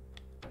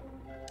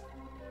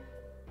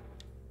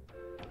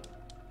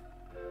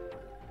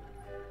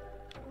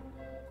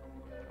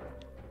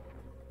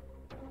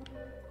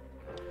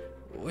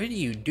 What are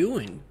you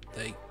doing?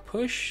 Like,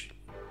 push?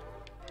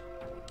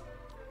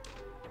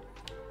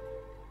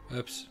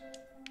 Oops.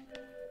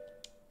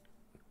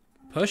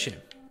 Push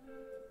him.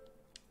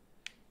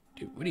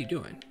 Dude, what are you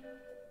doing?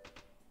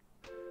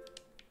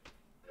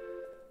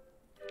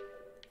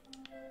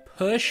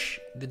 Push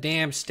the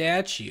damn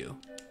statue.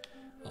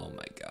 Oh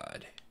my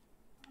god.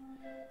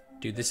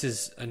 Dude, this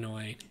is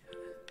annoying.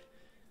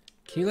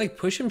 Can you like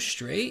push him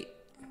straight?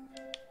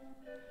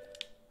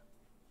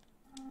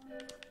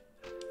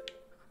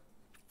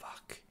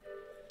 Fuck.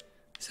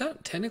 Is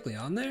that technically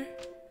on there?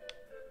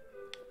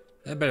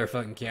 That better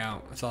fucking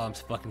count. That's all I'm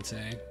fucking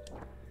saying.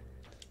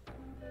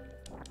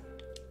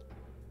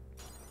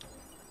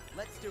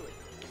 Let's do it.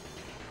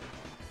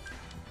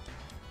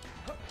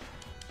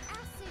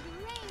 Acid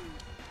rain.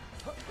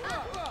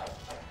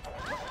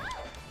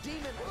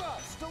 Demon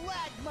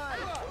stalagmite.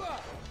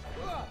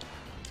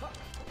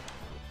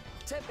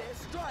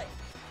 Tempest strike.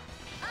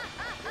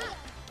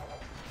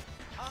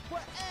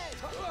 Aqua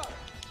edge.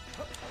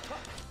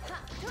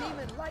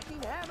 Demon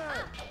lightning hammer.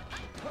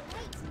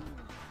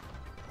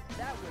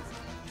 That was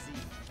easy.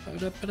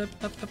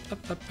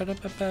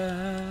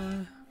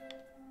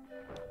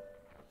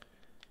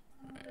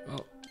 Alright,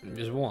 well,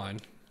 there's one.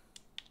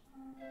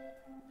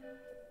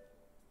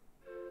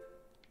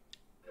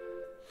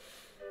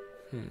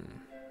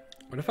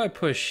 What if I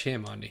push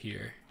him onto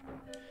here?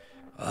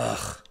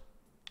 Ugh.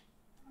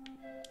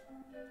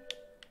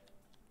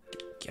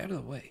 Get out of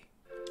the way.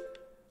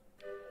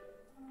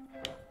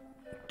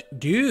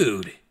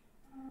 Dude!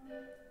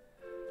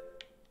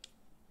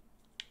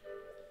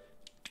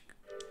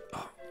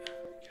 Oh,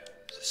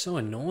 this is so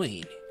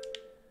annoying.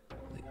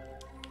 Like,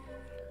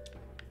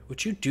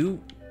 would you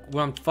do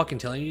what I'm fucking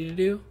telling you to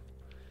do?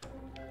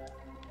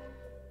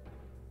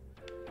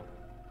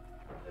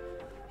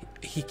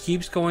 He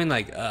keeps going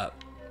like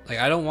up. Like,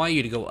 I don't want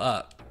you to go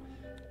up.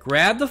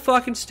 Grab the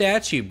fucking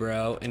statue,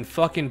 bro, and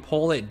fucking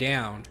pull it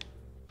down.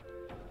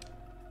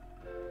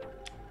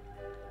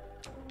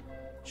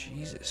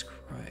 Jesus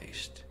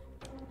Christ.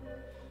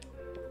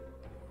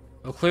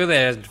 Well, clearly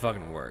that doesn't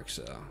fucking work,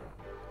 so.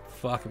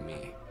 Fuck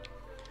me.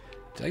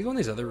 Did I go in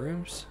these other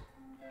rooms?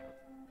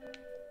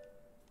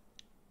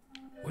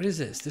 What is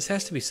this? This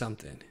has to be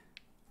something.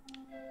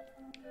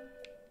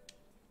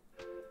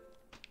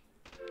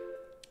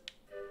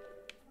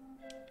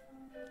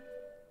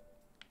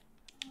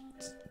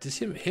 Does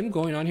him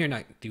going on here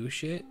not do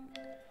shit?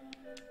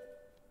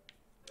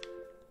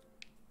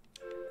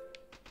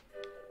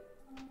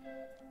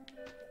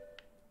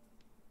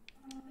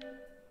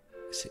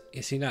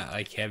 Is he not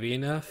like heavy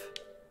enough?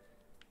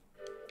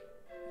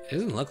 It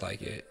doesn't look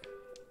like it.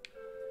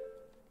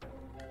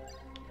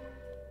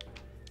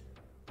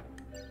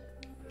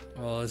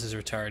 Well, this is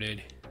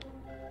retarded.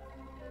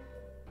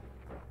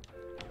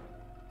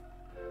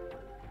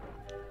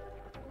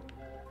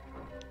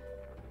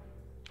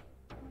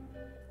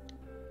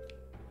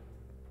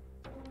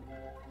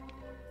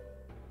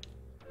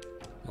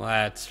 Well,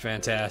 that's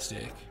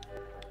fantastic.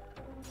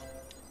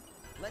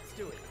 Let's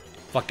do it.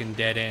 Fucking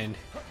dead end.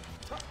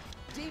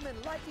 Demon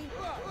lightning.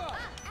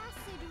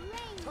 Acid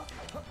rain.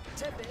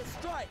 Tempest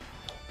strike.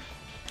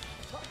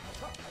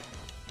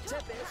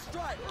 Tempest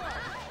strike.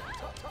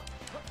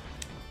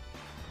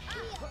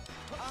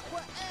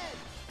 Aqua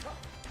edge.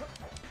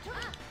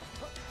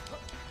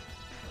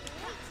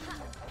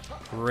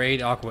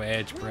 Great Aqua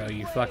Edge, bro.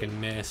 You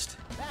fucking missed.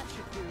 That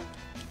should do.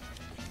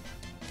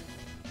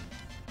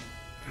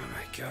 Oh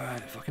my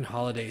god. Fucking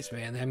holidays,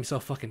 man. They have me so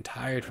fucking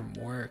tired from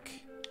work.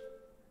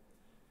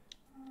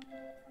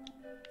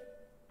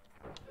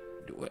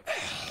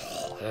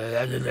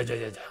 I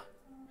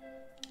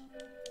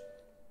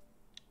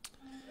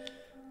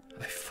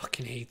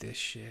fucking hate this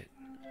shit.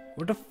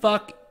 What the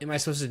fuck am I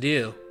supposed to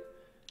do?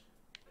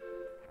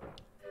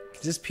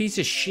 'Cause this piece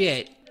of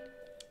shit.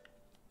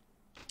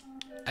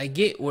 I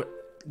get what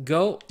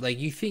go, like,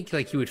 you think,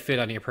 like, you would fit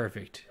on here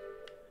perfect.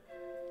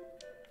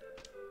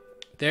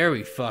 There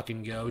we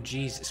fucking go.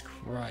 Jesus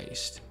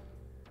Christ.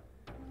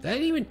 That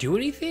didn't even do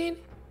anything?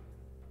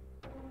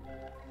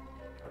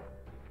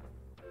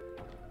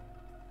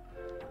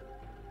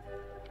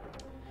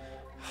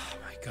 Oh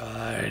my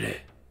god.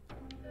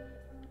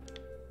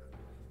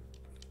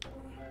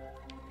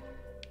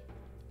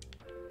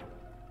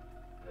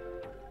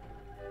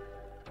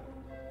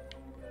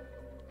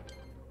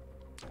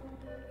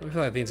 I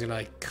feel like things are gonna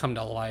like come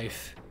to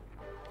life.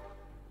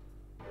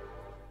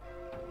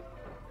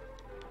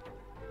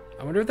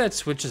 I wonder if that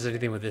switches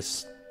anything with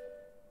this.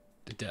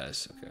 It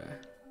does, okay.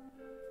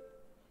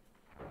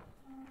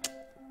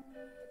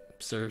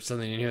 Is there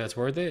something in here that's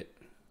worth it?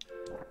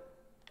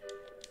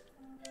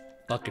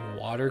 Fucking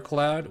water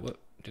cloud? What?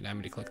 Did I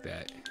mean to click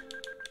that?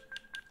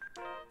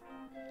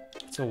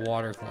 It's a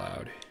water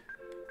cloud.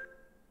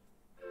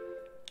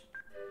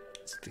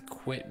 It's the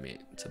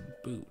equipment. It's a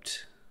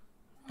boot.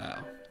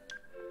 Wow.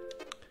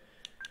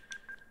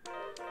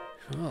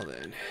 Well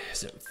then,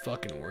 is it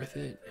fucking worth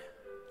it?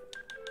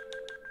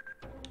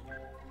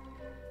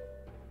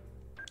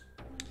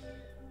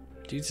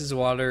 Deals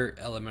water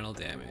elemental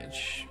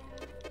damage.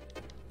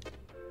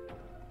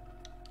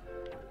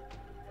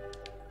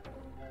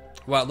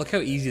 Wow, look how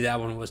easy that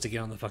one was to get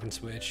on the fucking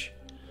Switch.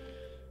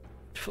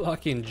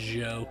 Fucking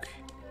joke.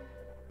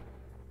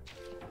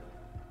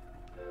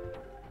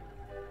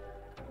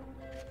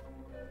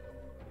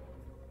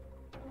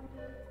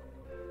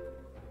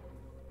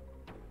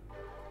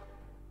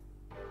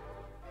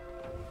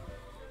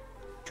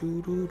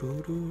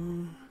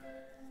 Doo-doo-doo-doo.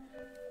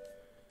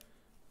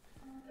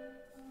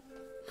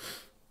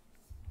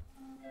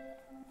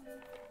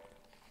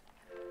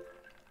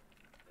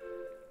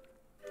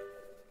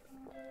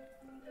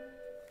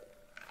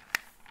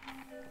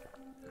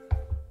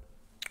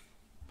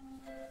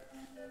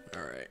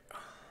 All right.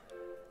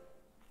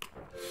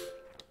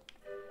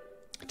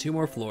 2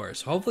 more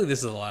floors. Hopefully this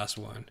is the last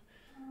one.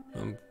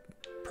 I'm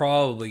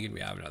probably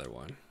gonna have another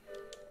one.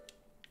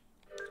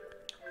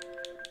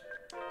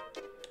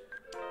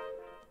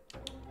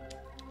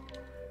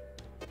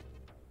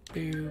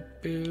 Boop,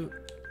 boop.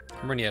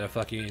 I'm running out of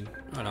fucking...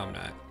 Oh, no, I'm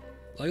not.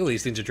 Look at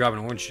these things are dropping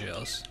orange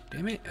shells.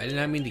 Damn it. I did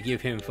not mean to give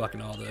him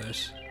fucking all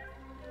those.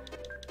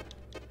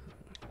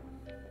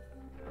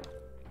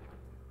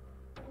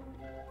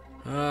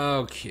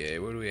 Okay,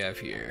 what do we have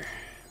here?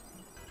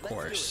 Of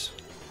course.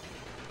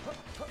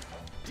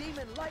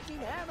 Demon lightning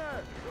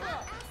hammer.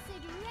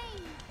 Acid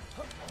rain.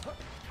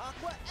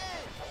 Aqua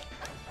edge.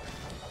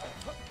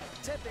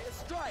 Tempest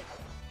strike.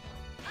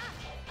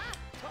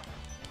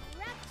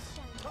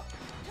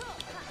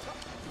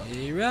 Eruption.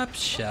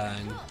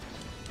 Eruption.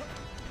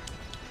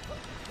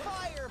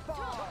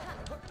 Fireball.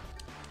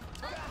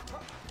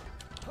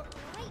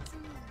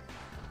 Lightning.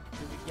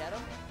 Did we get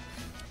him?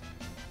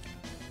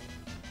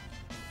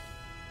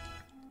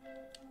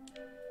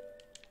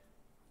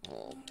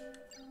 Well,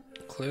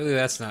 clearly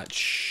that's not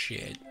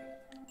shit.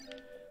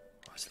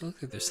 Why does it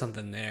look like there's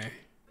something there?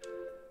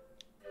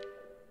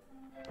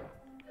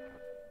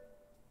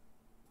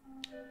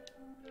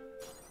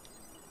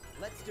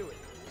 Let's do it.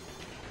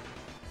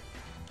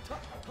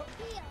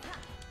 Here.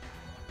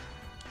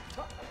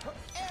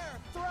 Air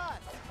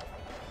thrust.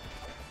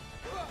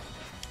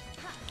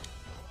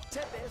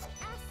 Tempest.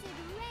 Acid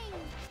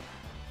rain.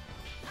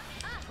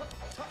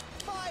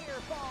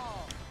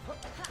 Fireball.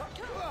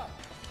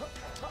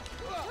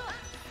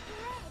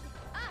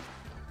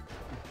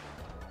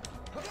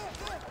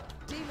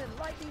 Demon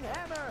lightning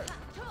hammer.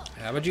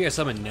 How about you guys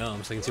summon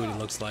Gnome so I can see what he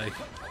looks like?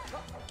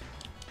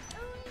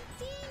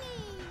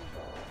 Undini.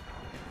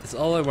 That's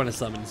all I want to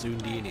summon is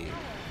Undini.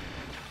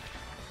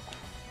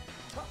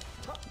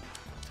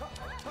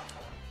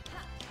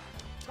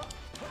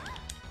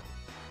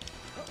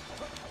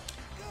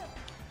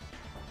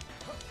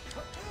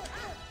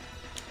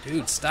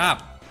 Dude,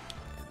 stop!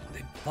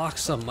 They block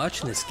so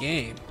much in this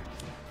game.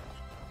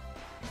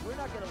 We're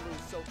not gonna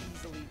lose so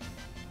easily.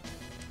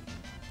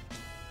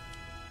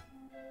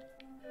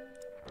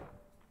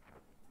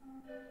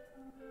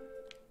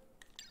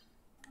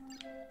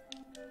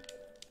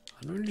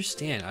 I don't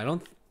understand. I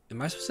don't...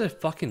 Am I supposed to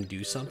fucking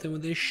do something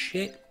with this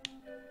shit?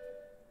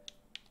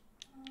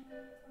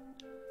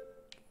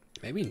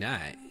 Maybe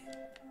not.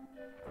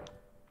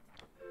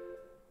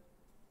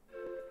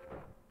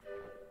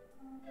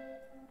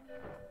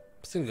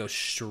 It's gonna go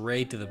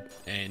straight to the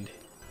end.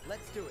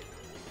 Let's do it.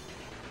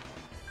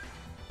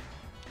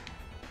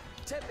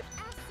 Tempest.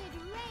 Acid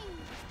rain.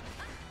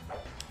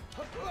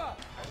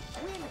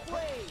 Wind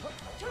wave.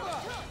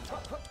 Lightning.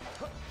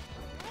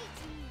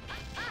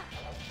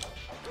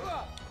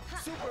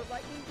 Super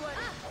lightning blade.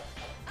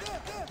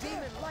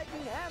 Demon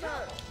lightning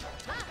hammer.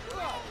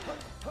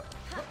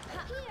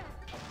 Here.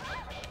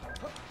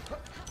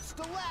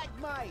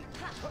 Stalagmite.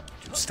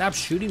 Dude, stop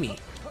shooting me.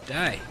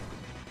 Die.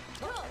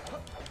 Lightning.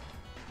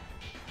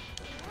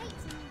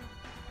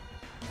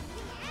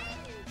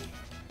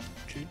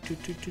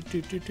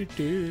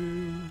 The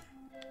end.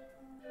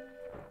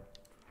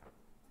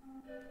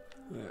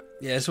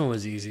 Yeah, this one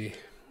was easy.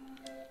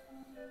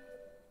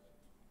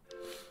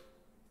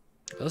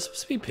 Those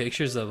supposed to be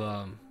pictures of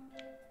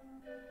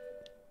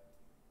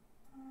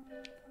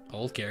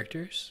old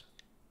characters.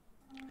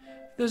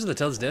 Those are the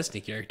Tales of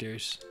Destiny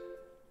characters.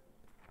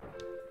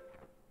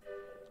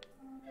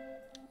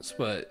 That's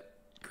what.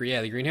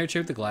 Yeah, the green haired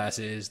chick with the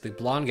glasses. The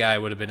blonde guy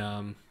would have been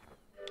the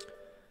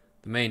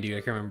main dude.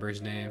 I can't remember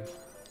his name.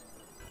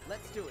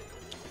 Let's do it.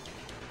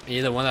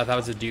 Yeah, the one that I thought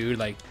was a dude,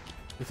 like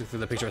looking through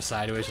the picture of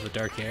sideways with the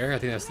dark hair. I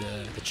think that's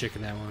the chick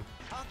in that one.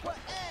 Aqua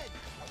Edge.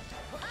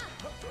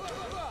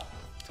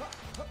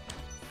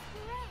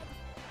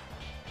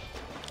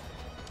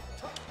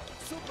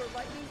 Super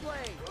lightning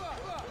blade.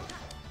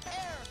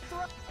 Air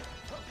thrust.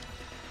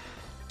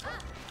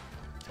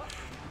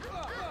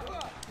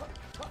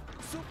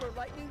 Super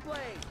lightning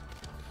blade.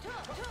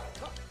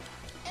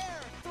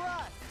 Air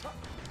thrust.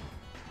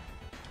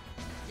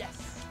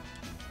 Yes.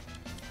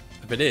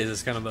 If it is,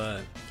 it's kind of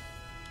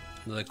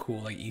another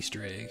cool like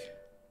Easter egg.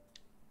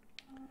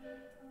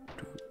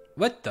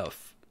 What the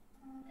f?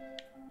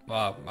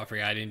 Wow, I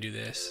forgot I didn't do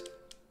this.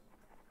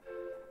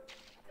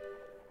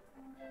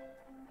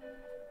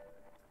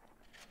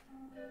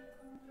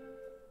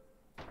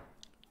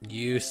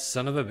 You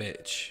son of a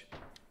bitch.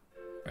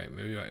 Right,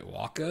 maybe I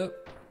walk up.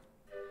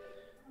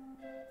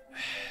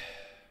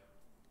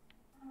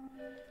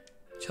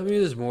 Tell me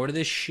there's more to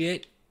this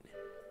shit.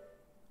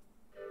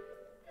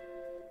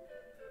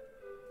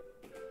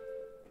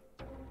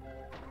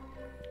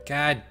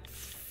 God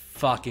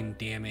fucking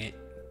damn it.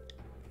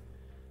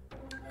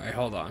 Alright,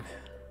 hold on.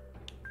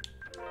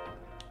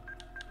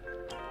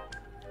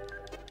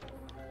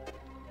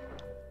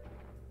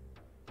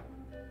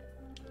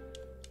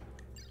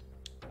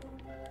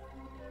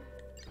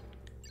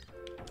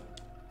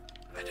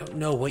 I don't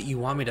know what you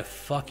want me to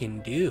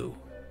fucking do.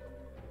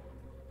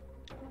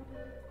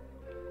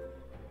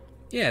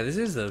 Yeah, this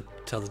is the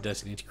Tales of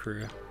Destiny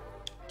crew.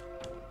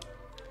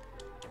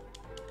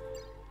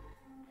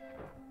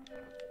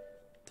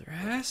 There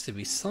has to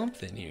be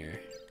something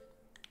here.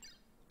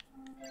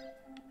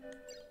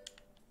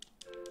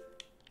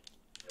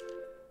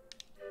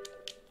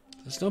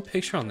 There's no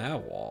picture on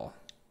that wall.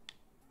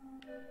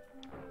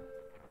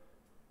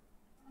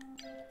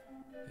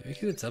 Maybe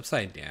because it's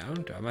upside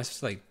down? Am I supposed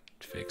to like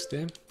fix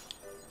them?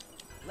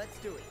 Let's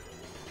do it.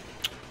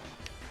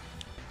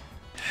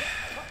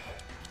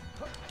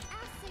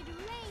 Acid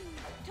rain.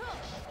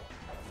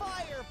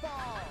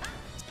 Fireball.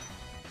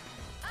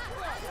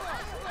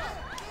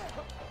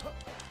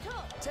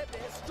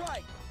 Tempest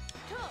strike.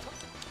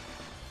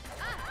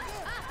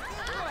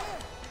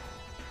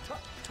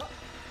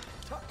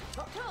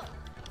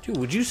 Dude,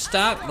 would you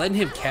stop letting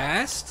him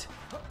cast?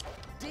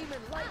 Demon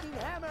lightning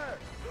hammer.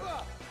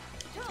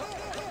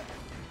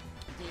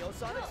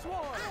 Neosonic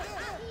swarm.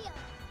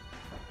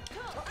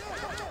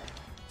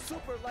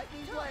 Super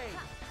lightning blade.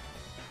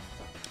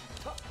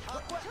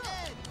 Aqua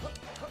Edge.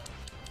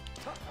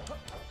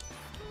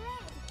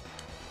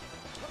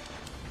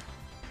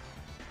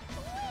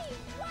 We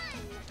won!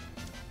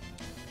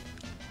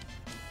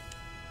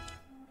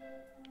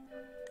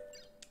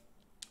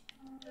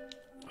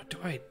 What do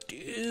I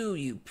do,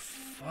 you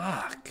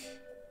fuck?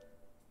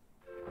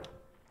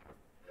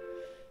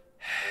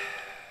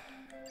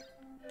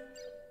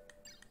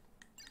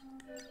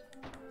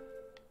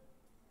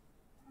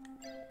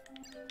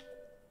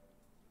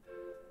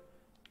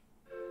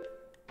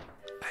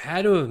 I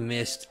had to have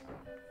missed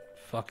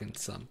fucking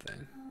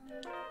something.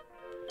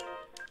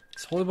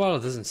 This holy bottle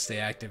doesn't stay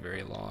active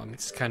very long.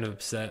 It's kind of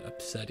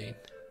upsetting.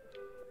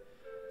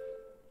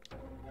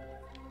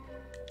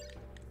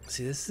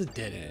 See, this is a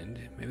dead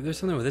end. Maybe there's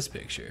something with this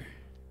picture.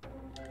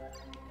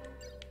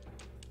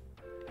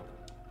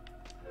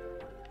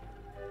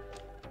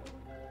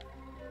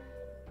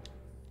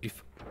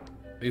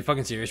 Are you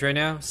fucking serious right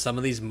now? Some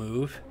of these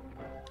move.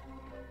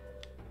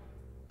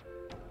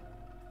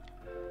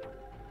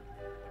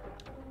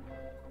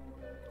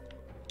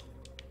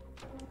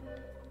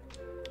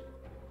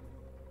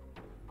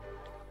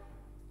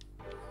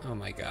 Oh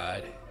my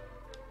god.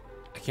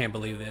 I can't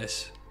believe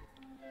this.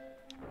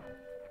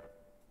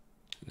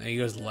 Now he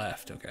goes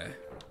left, okay.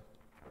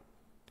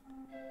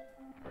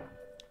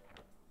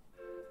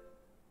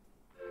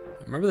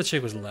 Remember the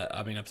chick was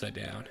upside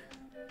down.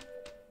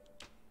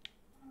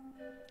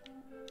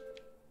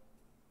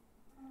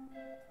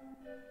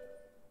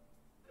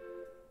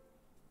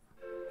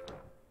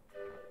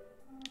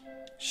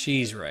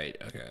 She's right,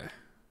 okay.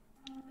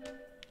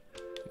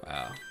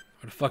 Wow.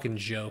 What a fucking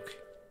joke.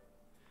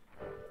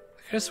 I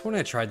could have sworn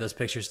I tried those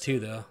pictures too,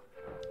 though.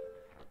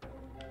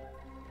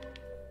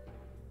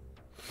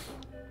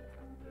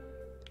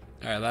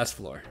 Alright, last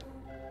floor.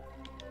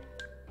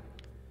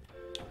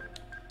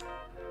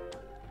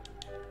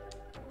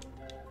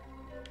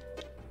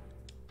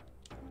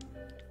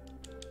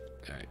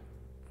 Alright.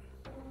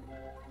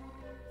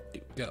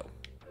 Go.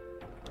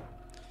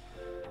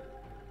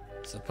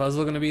 What's the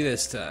puzzle gonna be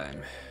this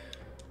time?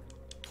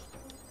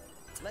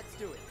 Let's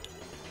do it.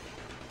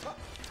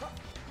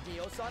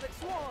 Neosonic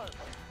swarm.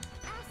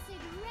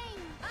 Acid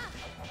rain.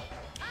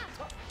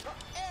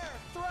 Air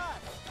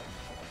thrust.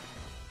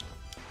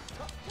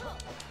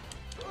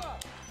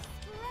 Spread.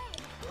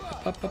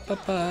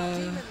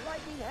 Demon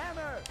lightning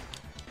hammer.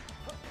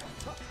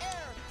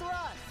 Air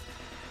thrust.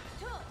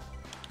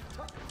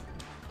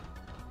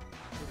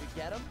 Did we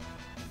get him?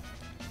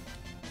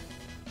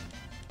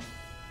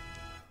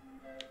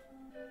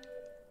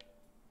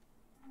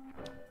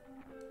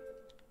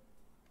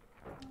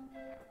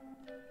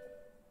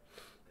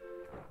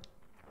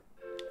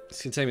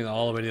 It's gonna take me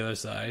all the way to the other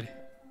side.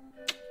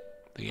 I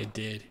think it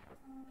did.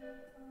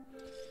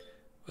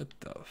 What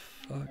the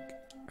fuck?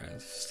 Alright,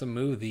 just to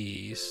move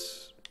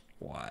these.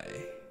 Why?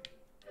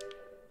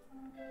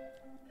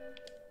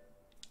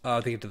 Oh,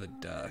 I think to the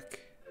duck.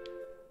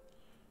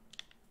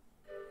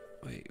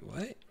 Wait,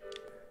 what?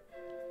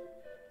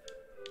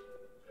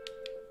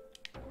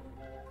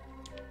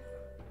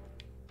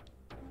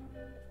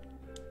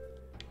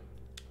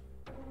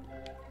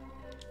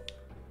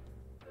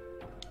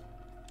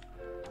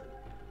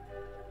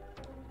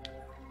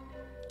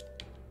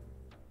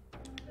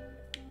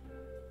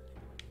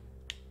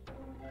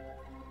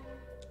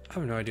 I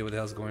have no idea what the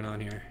hell's going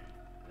on here.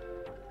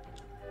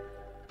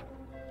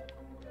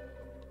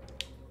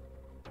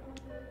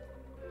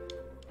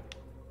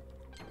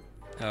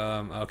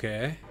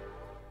 Okay.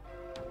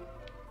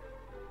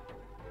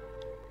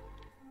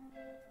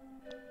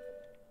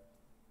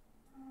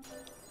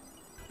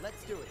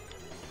 Let's do it.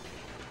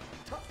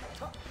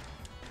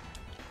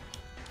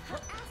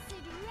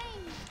 Acid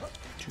rain.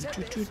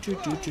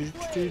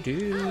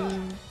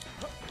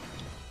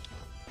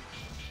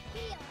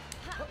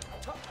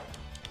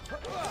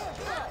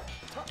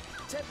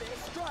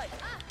 Tempest strike.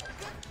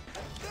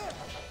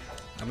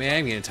 I mean,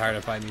 I'm getting tired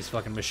of fighting these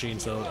fucking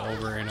machines so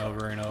over and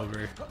over and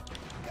over.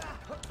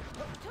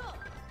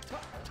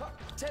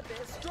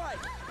 Tempest strike.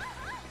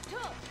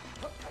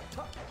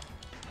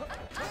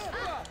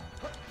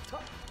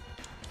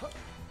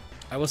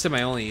 I will say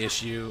my only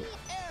issue,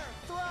 Air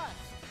thrust.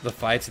 the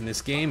fights in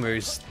this game,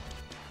 is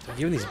they're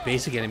giving these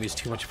basic enemies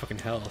too much fucking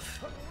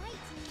health.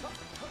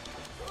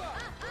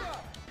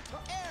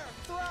 Air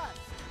thrust.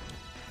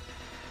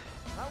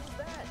 How was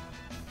that?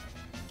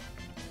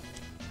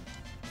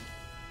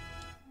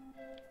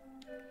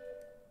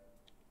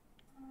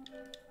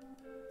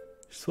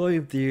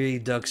 Volume 3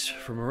 ducks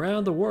from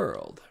around the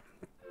world.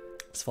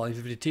 It's Volume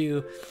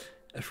 52,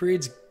 A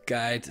Freed's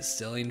Guide to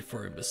Selling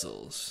for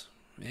Imbeciles.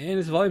 And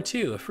it's Volume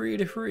 2, A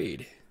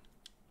Freed.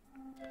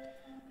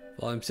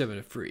 Volume 7,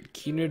 A Freed,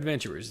 Keener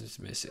Adventurers is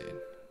missing.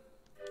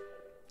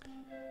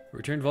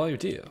 Return to Volume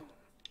 2.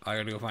 I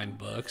gotta go find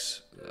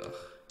books. Ugh.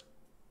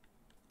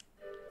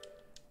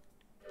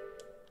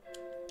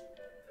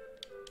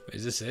 Wait,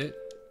 is this it?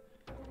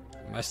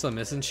 Am I still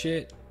missing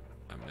shit?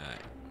 I'm not.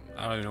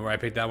 I don't even know where I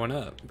picked that one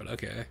up, but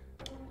okay.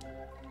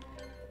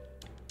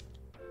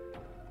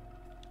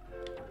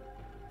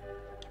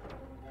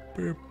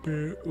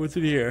 What's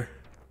in here?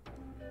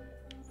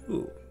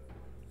 Ooh.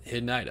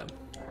 Hidden item.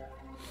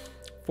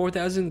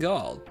 4,000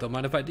 gold. Don't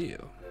mind if I do.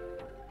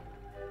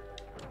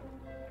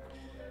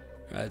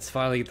 Alright, let's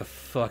finally get the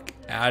fuck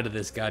out of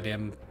this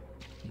goddamn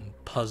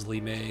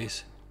puzzly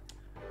maze.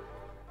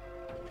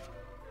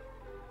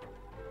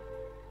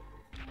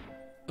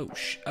 Oh,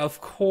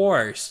 of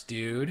course,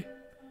 dude.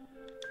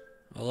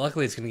 Well,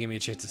 luckily it's gonna give me a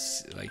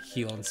chance to like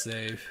heal and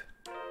save.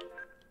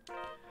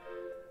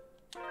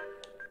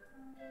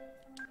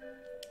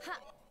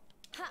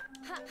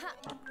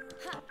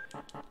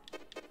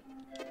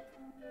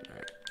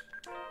 Alright.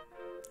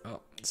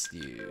 Oh, let's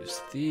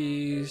use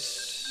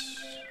these.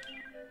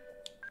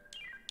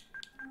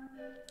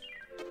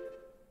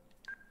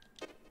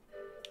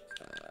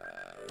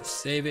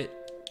 Save it.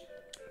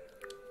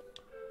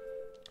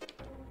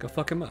 Go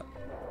fuck him up.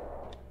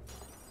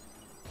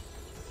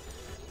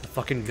 The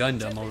fucking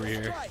Gundam over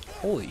here.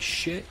 Holy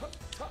shit.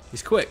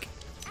 He's quick.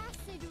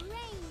 Acid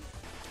rain.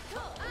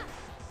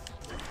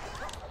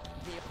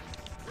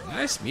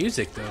 Nice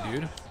music though,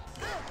 dude.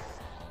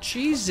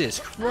 Jesus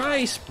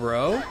Christ,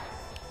 bro.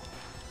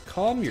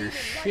 Calm your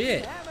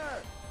shit.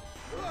 Hammer.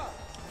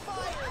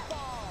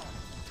 Fireball.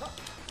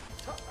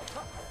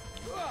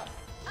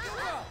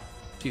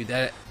 Dude,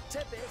 that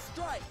Tempest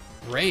strike.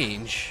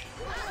 range.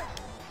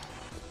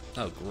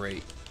 Oh,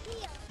 great.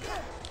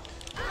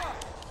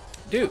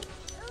 Dude.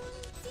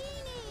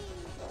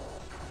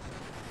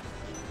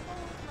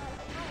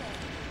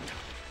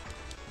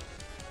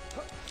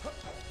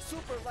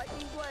 Super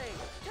lightning blade.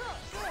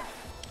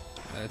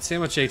 Let's see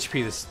how much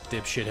HP this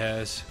dipshit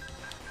has.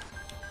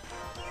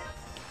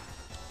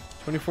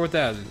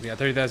 24,000. Yeah,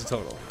 30,000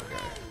 total.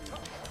 Okay.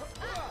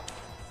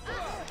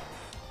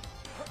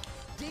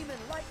 Demon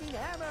lightning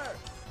hammer.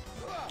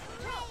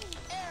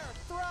 Air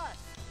thrust.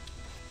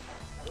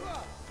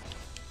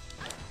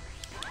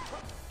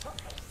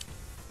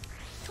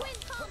 Twin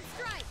palm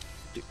strike.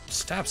 Dude,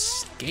 stop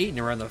skating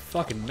around the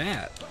fucking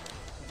map.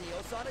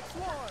 Neosonic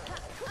swarm.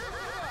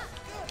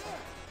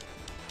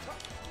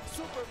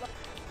 Super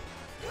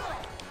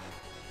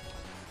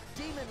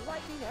Demon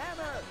lightning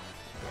hammer.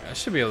 I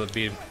should be able to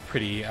beat him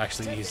pretty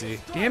actually easy.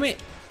 Damn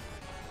it!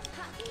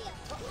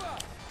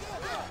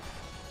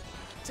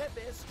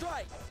 Tempest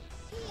strike.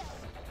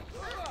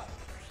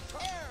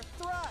 Air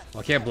thrust.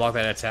 Well, I can't block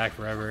that attack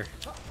forever.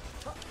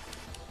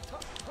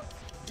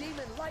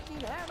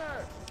 lightning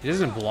hammer. He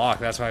doesn't block.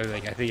 That's why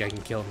like I think I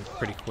can kill him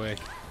pretty quick.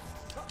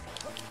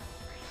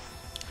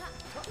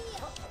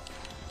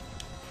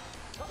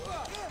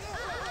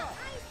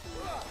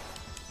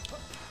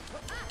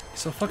 He's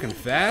so fucking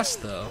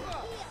fast though,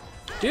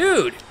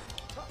 dude.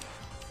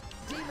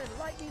 Demon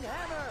lightning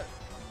hammer.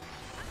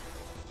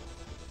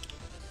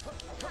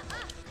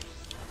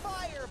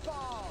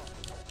 Fireball.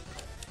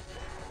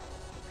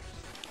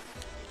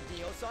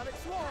 Neosonic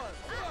swarm.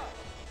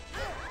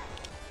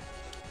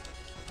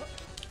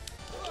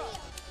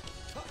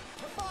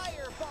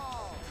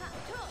 Fireball.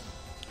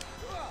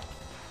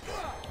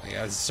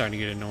 Yeah, it's starting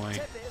to get annoying.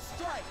 Tempest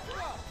strike.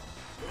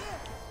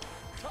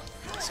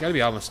 He's gotta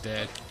be almost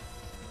dead.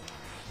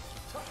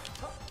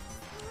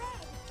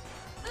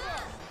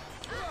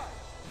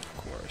 Of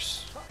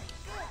course.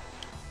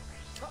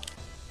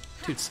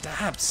 Dude,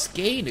 stop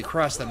skating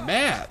across the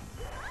map.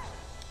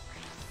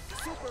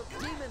 Super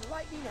demon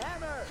lightning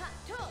hammer.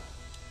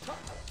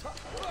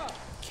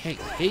 Can't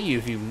hit you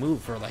if you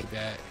move for like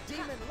that.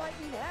 Demon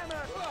lightning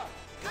hammer.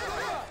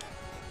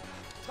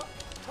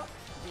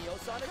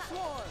 Neosonic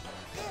swarm.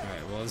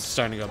 Alright, well, this is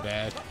starting to go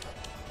bad.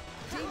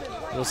 Demon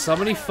lightning. Will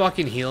somebody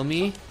fucking heal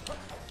me?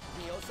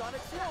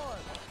 Neosonic swarm.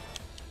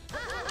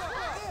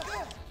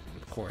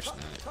 Of course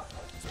not.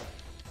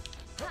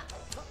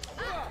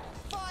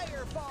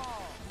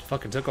 Fireball.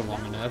 Fucking took him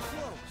long enough.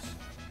 Close.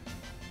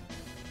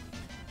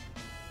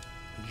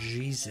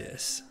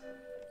 Jesus.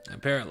 I'm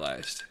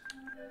paralyzed.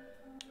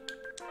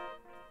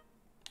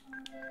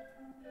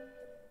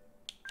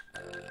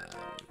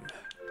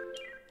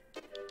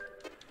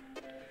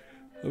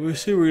 I'm gonna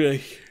see we're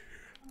gonna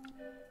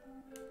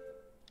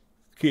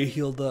get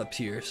healed up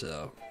here,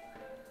 so.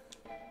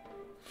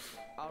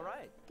 All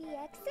right. The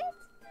exit?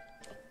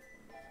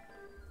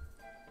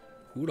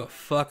 Who the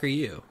fuck are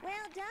you? Well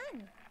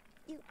done.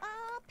 You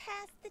all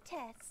passed the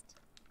test.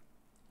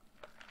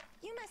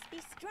 You must be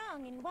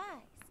strong and wise,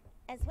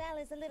 as well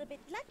as a little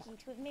bit lucky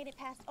to have made it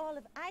past all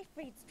of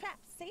Eifried's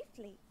traps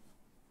safely.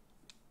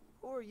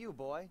 Who are you,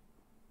 boy?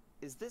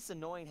 Is this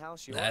annoying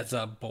house yours? That's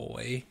a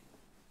boy.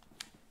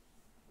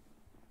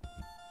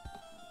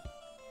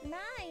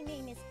 My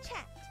name is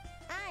Chat.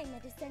 I'm a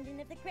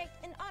descendant of the great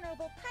and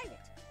honorable pirate,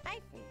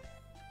 Eifried.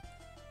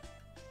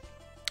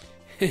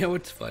 You know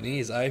what's funny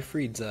is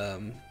Eifried's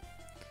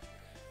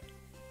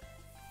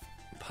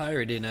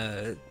pirate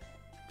in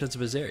Prince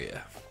of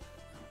Area.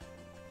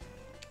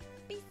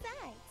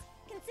 Besides,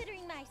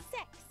 considering my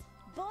sex,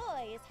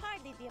 boy is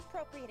hardly the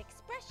appropriate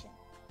expression.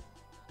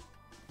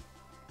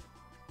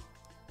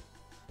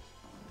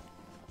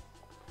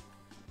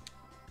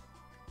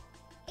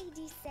 A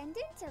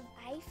descendant of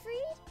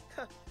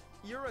Eifried?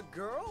 You're a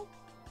girl?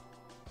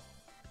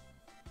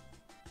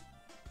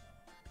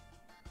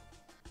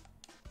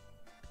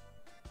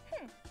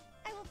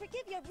 I will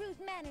forgive your rude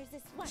manners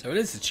this once. So it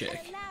is a chick.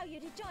 And allow you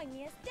to join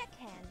me as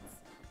deckhands.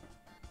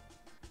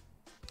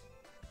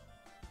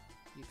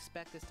 You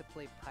expect us to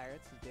play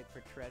pirates and dig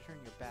for treasure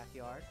in your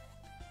backyard?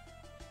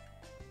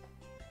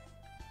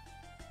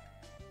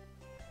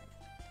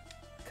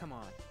 Come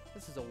on,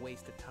 this is a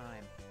waste of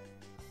time.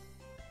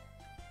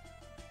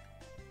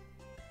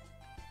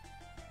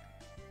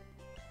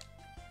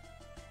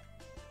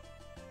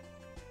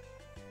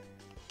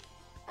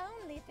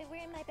 Only if it were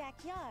in my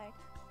backyard.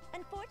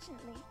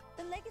 Unfortunately,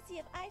 the legacy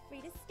of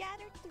Eifried is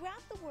scattered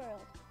throughout the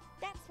world.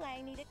 That's why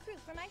I need a crew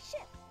for my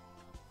ship.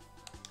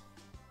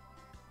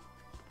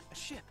 A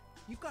ship?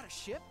 You've got a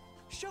ship?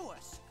 Show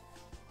us!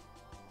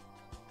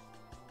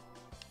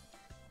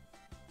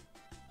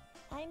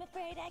 I'm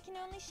afraid I can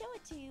only show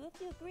it to you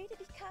if you agree to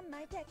become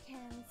my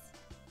deckhands.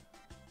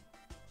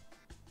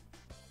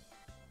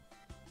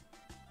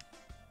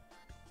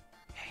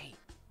 Hey,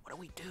 what do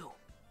we do?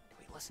 Do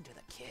we listen to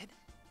the kid?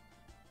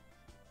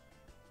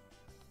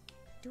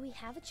 Do we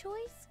have a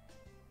choice?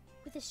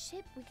 With a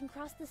ship, we can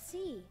cross the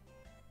sea.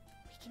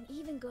 We can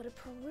even go to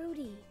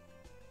Perudi.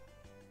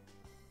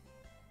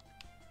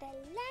 The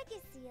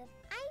legacy of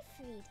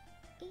Eifried.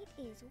 It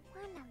is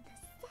one of the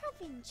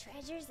 7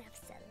 treasures of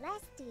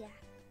Celestia.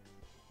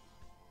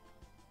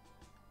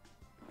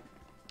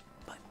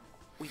 But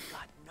we've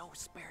got no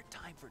spare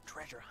time for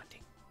treasure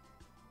hunting.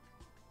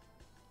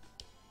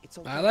 It's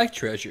okay. I like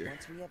treasure.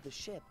 Once we have the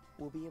ship,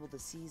 we'll be able to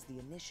seize the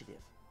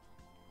initiative.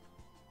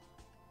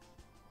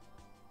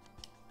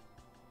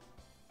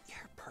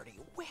 You're pretty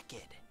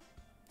wicked.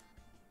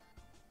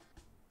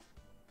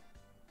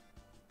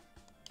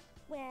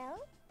 Well,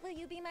 will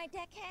you be my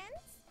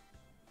deckhands?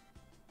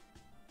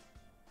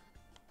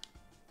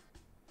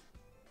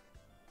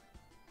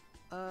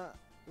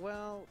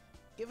 Well,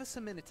 give us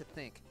a minute to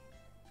think.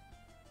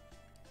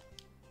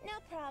 No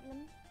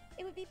problem.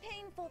 It would be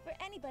painful for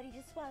anybody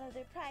to swallow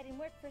their pride and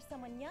work for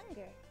someone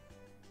younger.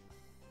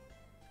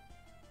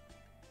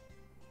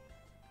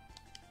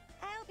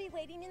 I'll be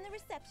waiting in the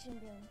reception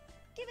room.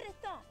 Give it a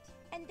thought,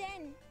 and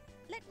then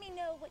let me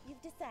know what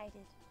you've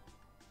decided.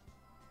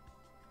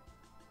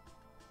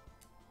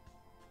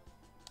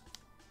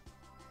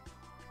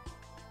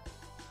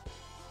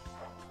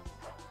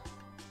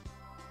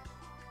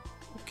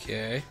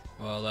 Okay.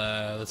 Well,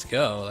 let's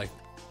go. Like,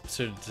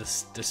 sort of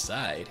just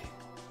decide.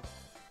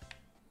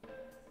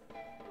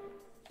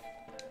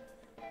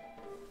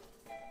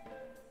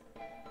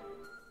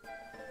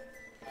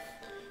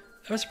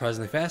 That was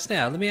surprisingly fast.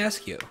 Now, let me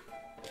ask you.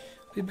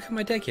 Will you become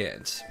my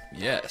deckhands?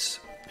 Yes.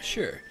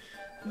 Sure.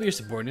 I'll be your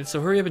subordinate,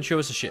 so hurry up and show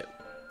us a ship.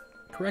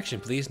 Correction,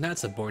 please. Not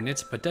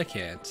subordinates, but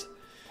deckhands.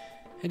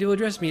 And you will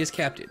address me as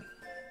captain.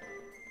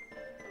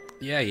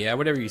 Yeah,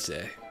 whatever you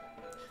say.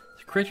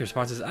 The correct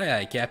response is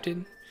aye,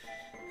 captain.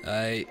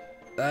 Aye,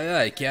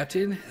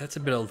 captain. That's a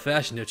bit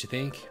old-fashioned, don't you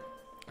think?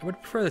 I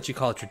would prefer that you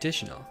call it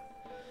traditional.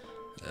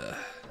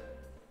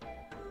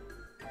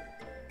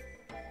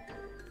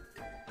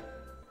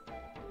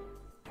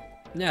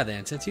 Now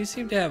then, since you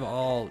seem to have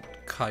all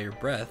caught your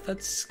breath,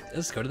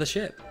 let's go to the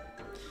ship.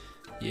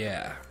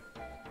 Yeah.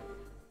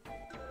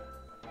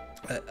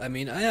 I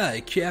mean,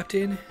 aye,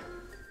 captain.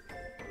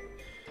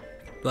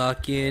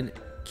 Fucking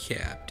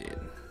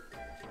captain.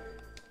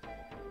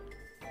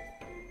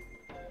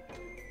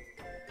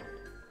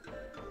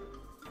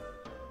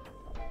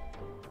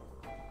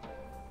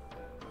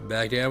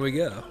 Back down we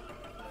go.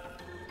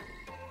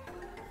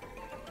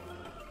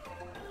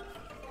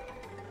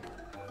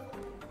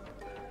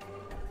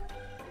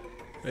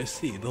 I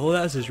see, the whole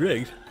house is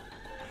rigged.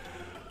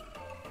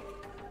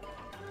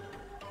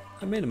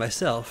 I made it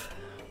myself.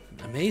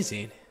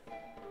 Amazing.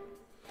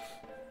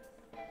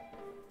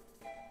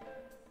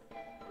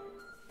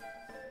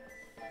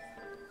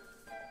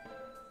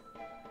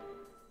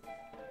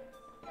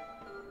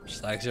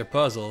 Just like your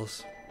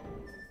puzzles.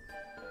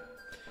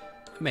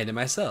 I made it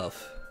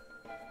myself.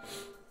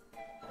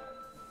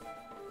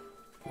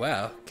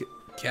 Wow,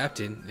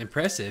 Captain,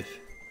 impressive.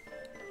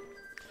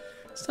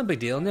 It's no big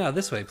deal. Now,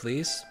 this way,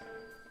 please.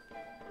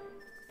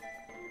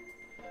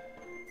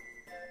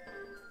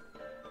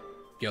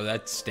 Yo,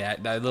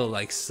 that little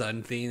like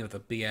sun thing with a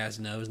big ass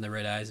nose and the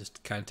red eyes is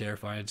kind of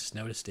terrifying. I just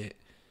noticed it.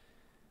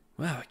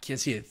 Wow, I can't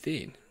see a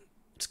thing.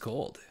 It's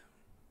cold.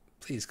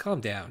 Please calm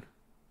down.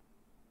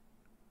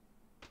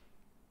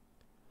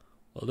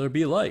 Will there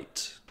be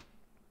light?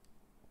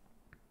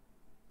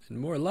 And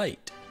more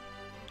light.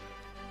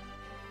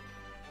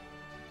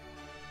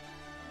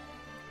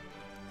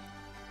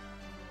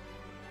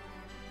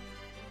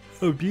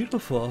 Oh,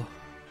 beautiful.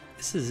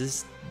 This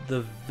is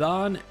the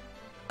Von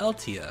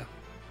Eltia.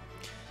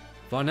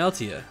 Von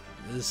Eltia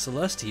is a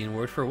Celestian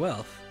word for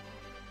wealth.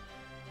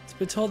 It's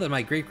been told that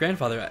my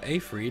great-grandfather,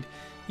 Aifread,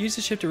 used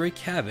the ship to wreak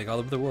havoc all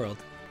over the world.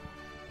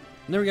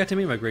 I never got to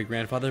meet my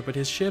great-grandfather, but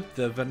his ship,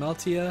 the Von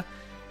Eltia,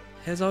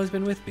 has always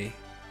been with me.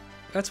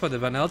 That's why the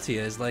Von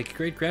Eltia is like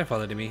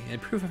great-grandfather to me,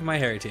 and proof of my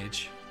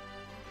heritage.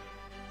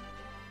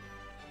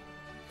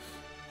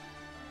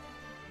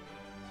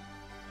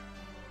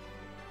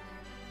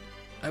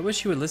 I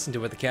wish you would listen to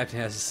what the captain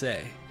has to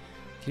say.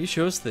 Can you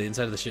show us the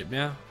inside of the ship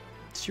now?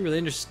 Did you really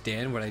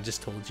understand what I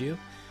just told you?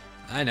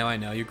 I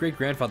know. Your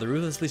great-grandfather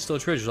ruthlessly stole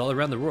treasures all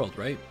around the world,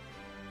 right?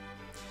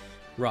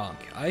 Wrong.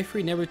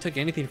 Eifrey never took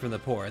anything from the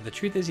poor. The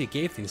truth is he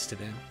gave things to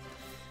them.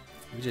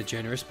 He was a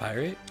generous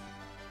pirate?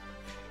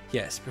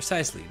 Yes,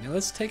 precisely. Now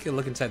let's take a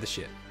look inside the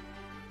ship.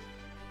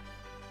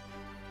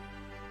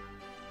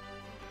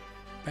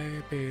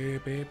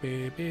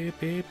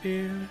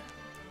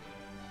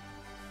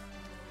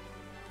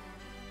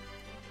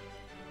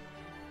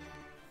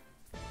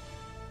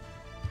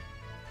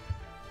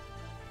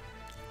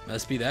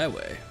 Must be that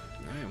way.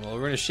 Alright, well,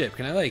 we're in a ship.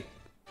 Can I, like,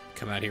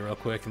 come out here real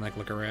quick and, like,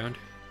 look around?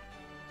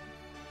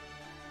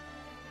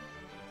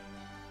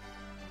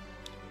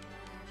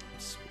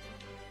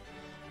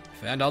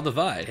 Found all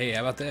divide. Hey,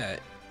 how about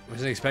that?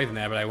 Wasn't expecting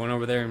that, but I went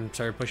over there and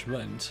started pushing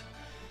buttons.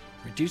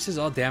 Reduces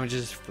all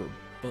damages for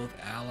both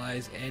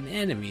allies and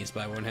enemies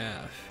by 1/2.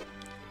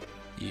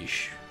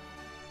 Yeesh.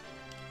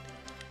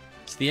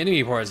 So the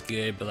enemy part is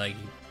good, but, like,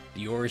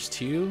 yours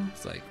too?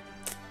 It's like,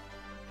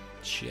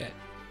 shit.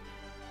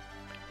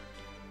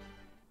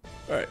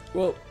 Alright,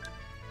 well,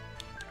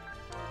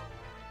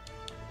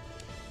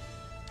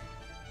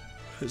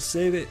 let's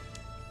save it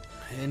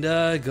and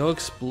go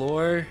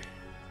explore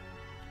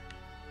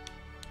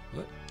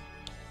what?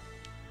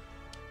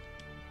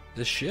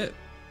 The ship.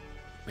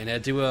 And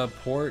head to a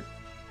port.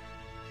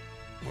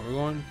 Where are we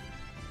going?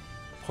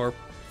 Port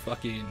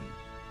fucking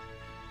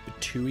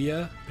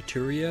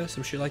Baturia,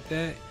 some shit like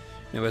that.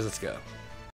 Anyways, let's go.